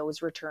one of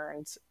those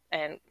returns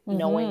and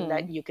knowing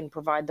that you can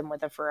provide them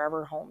with a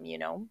forever home,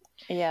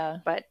 Yeah.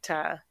 But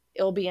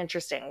it'll be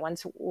interesting.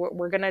 Once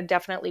we're gonna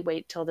definitely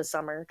wait till the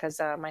summer, because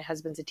my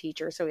husband's a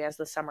teacher, so he has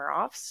the summer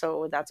off.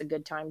 So that's a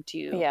good time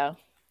to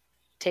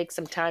take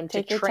some time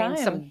to train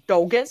some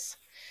dogs.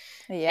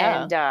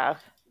 Yeah. And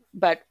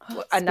but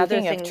another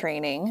thing of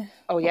training.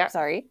 Oh yeah.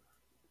 Sorry.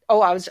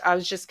 Oh, I was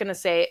just gonna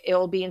say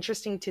it'll be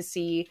interesting to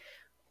see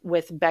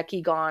with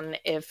Becky gone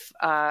if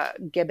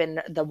Gibbon,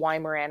 the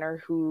Weimaraner,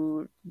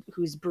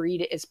 whose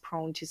breed is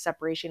prone to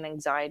separation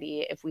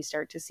anxiety, if we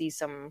start to see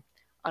some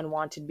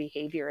unwanted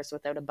behaviors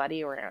without a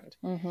buddy around.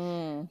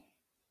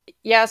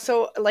 Yeah,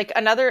 so like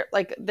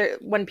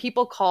when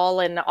people call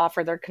and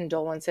offer their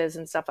condolences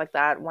and stuff like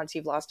that, once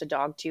you've lost a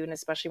dog too, and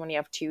especially when you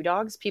have two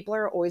dogs, people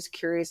are always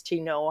curious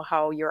to know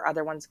how your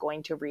other one's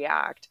going to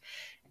react.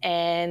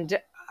 And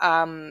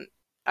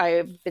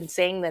I've been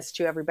saying this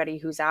to everybody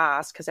who's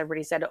asked, because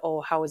everybody said,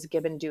 oh, how is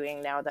Gibbon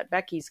doing now that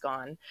Becky's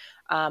gone?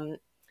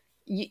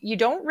 you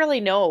don't really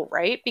know,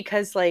 right?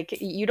 Because like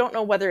you don't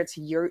know whether it's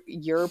you're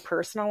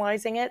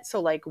personalizing it.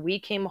 So like we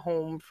came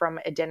home from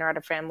a dinner at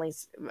a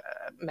family's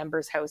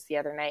member's house the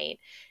other night,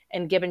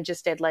 and Gibbon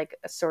just did like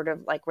a sort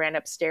of like ran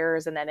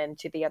upstairs and then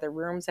into the other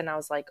rooms, and I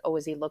was like, oh,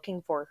 is he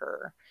looking for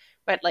her?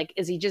 But like,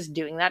 is he just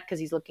doing that because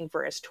he's looking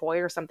for his toy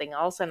or something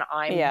else? And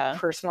I'm Yeah.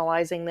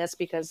 personalizing this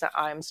because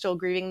I'm still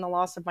grieving the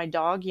loss of my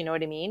dog. You know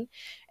what I mean?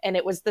 And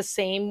it was the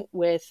same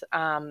with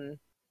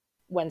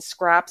when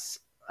Scraps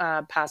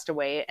passed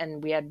away,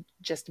 and we had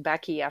just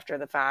Becky after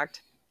the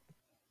fact.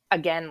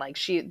 Again, like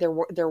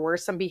there were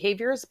some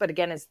behaviors, but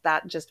again, is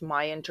that just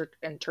my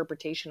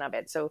interpretation of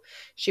it? So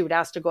she would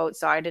ask to go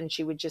outside, and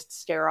she would just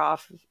stare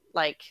off,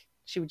 like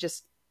she would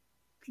just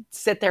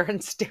sit there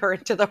and stare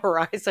into the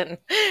horizon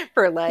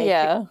for like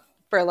Yeah.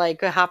 for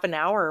like a half an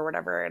hour or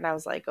whatever. And I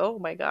was like, oh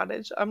my God.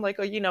 I'm like,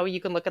 oh, you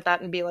can look at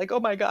that and be like, oh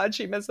my God,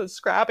 she misses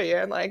Scrappy.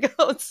 And like,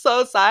 oh, it's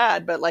so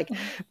sad. But like,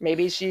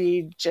 maybe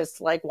she just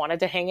like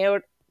wanted to hang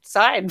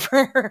outside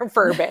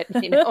for a bit,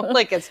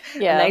 like it's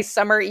Yeah. a nice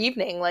summer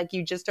evening. Like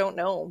you just don't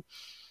know.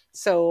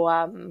 So,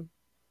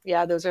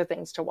 yeah, those are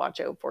things to watch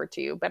out for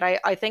too. But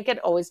I think it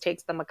always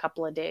takes them a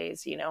couple of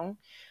days,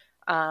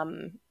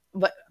 um,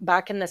 but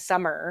back in the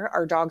summer,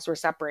 our dogs were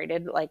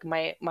separated. Like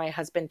my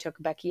husband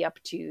took Becky up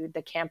to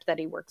the camp that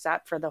he works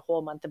at for the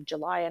whole month of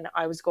July, and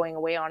I was going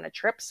away on a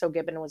trip, so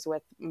Gibbon was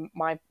with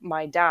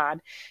my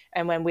dad.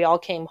 And when we all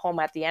came home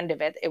at the end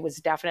of it, it was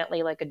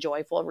definitely like a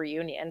joyful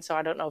reunion. So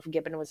I don't know if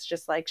Gibbon was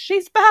just like,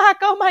 "She's back!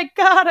 Oh my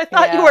God, I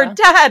thought you were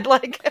dead!"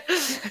 Like,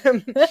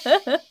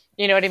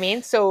 you know what I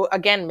mean? So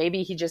again,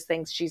 maybe he just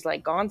thinks she's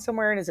like gone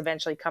somewhere and is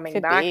eventually coming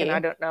Could back, be. and I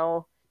don't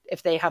know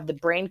if they have the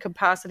brain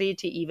capacity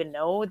to even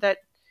know that,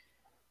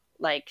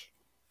 like,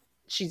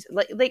 she's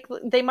like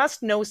they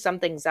must know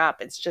something's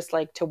up. It's just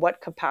like, to what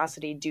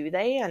capacity do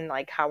they, and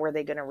like how are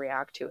they going to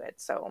react to it?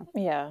 So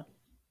Yeah.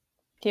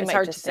 He it's might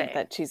hard just to think say.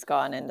 that she's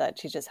gone and that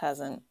she just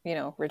hasn't,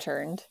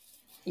 returned.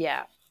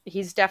 Yeah,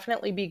 he's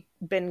definitely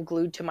been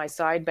glued to my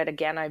side, but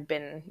again, I've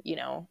been,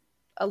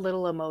 a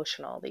little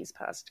emotional these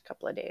past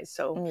couple of days.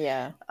 So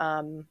Yeah.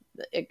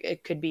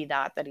 it could be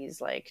that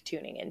he's like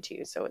tuning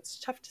into. So it's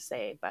tough to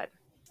say. But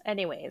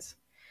anyways,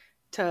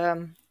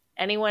 to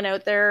anyone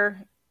out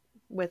there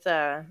with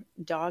a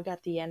dog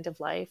at the end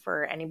of life,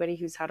 or anybody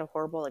who's had a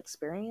horrible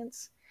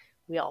experience,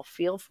 we all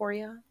feel for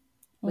you.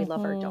 We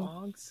love our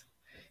dogs.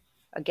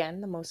 Again,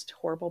 the most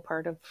horrible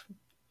part of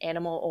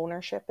animal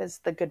ownership is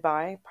the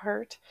goodbye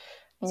part.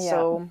 Yeah.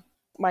 So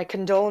my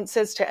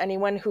condolences to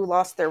anyone who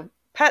lost their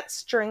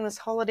pets during this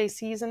holiday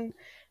season,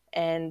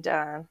 and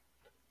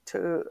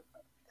to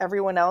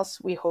everyone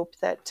else, we hope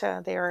that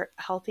they are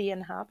healthy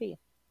and happy.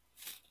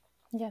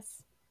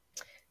 Yes.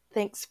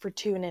 Thanks for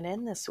tuning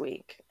in this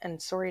week,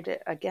 and sorry to,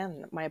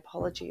 again, my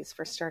apologies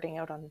for starting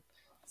out on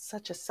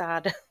such a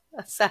sad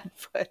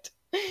foot.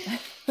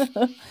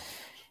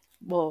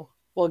 We'll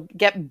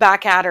get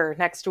back at her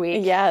next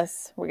week.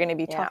 Yes, we're going to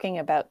be talking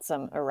about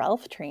some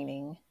Ralph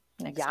training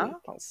next week.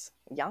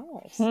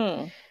 Yes.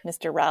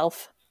 Mr.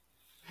 Ralph.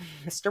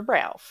 Mr.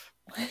 Ralph.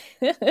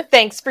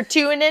 Thanks for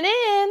tuning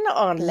in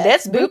on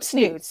Let's Boop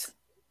Snoots.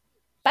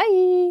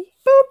 Bye.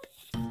 Boop.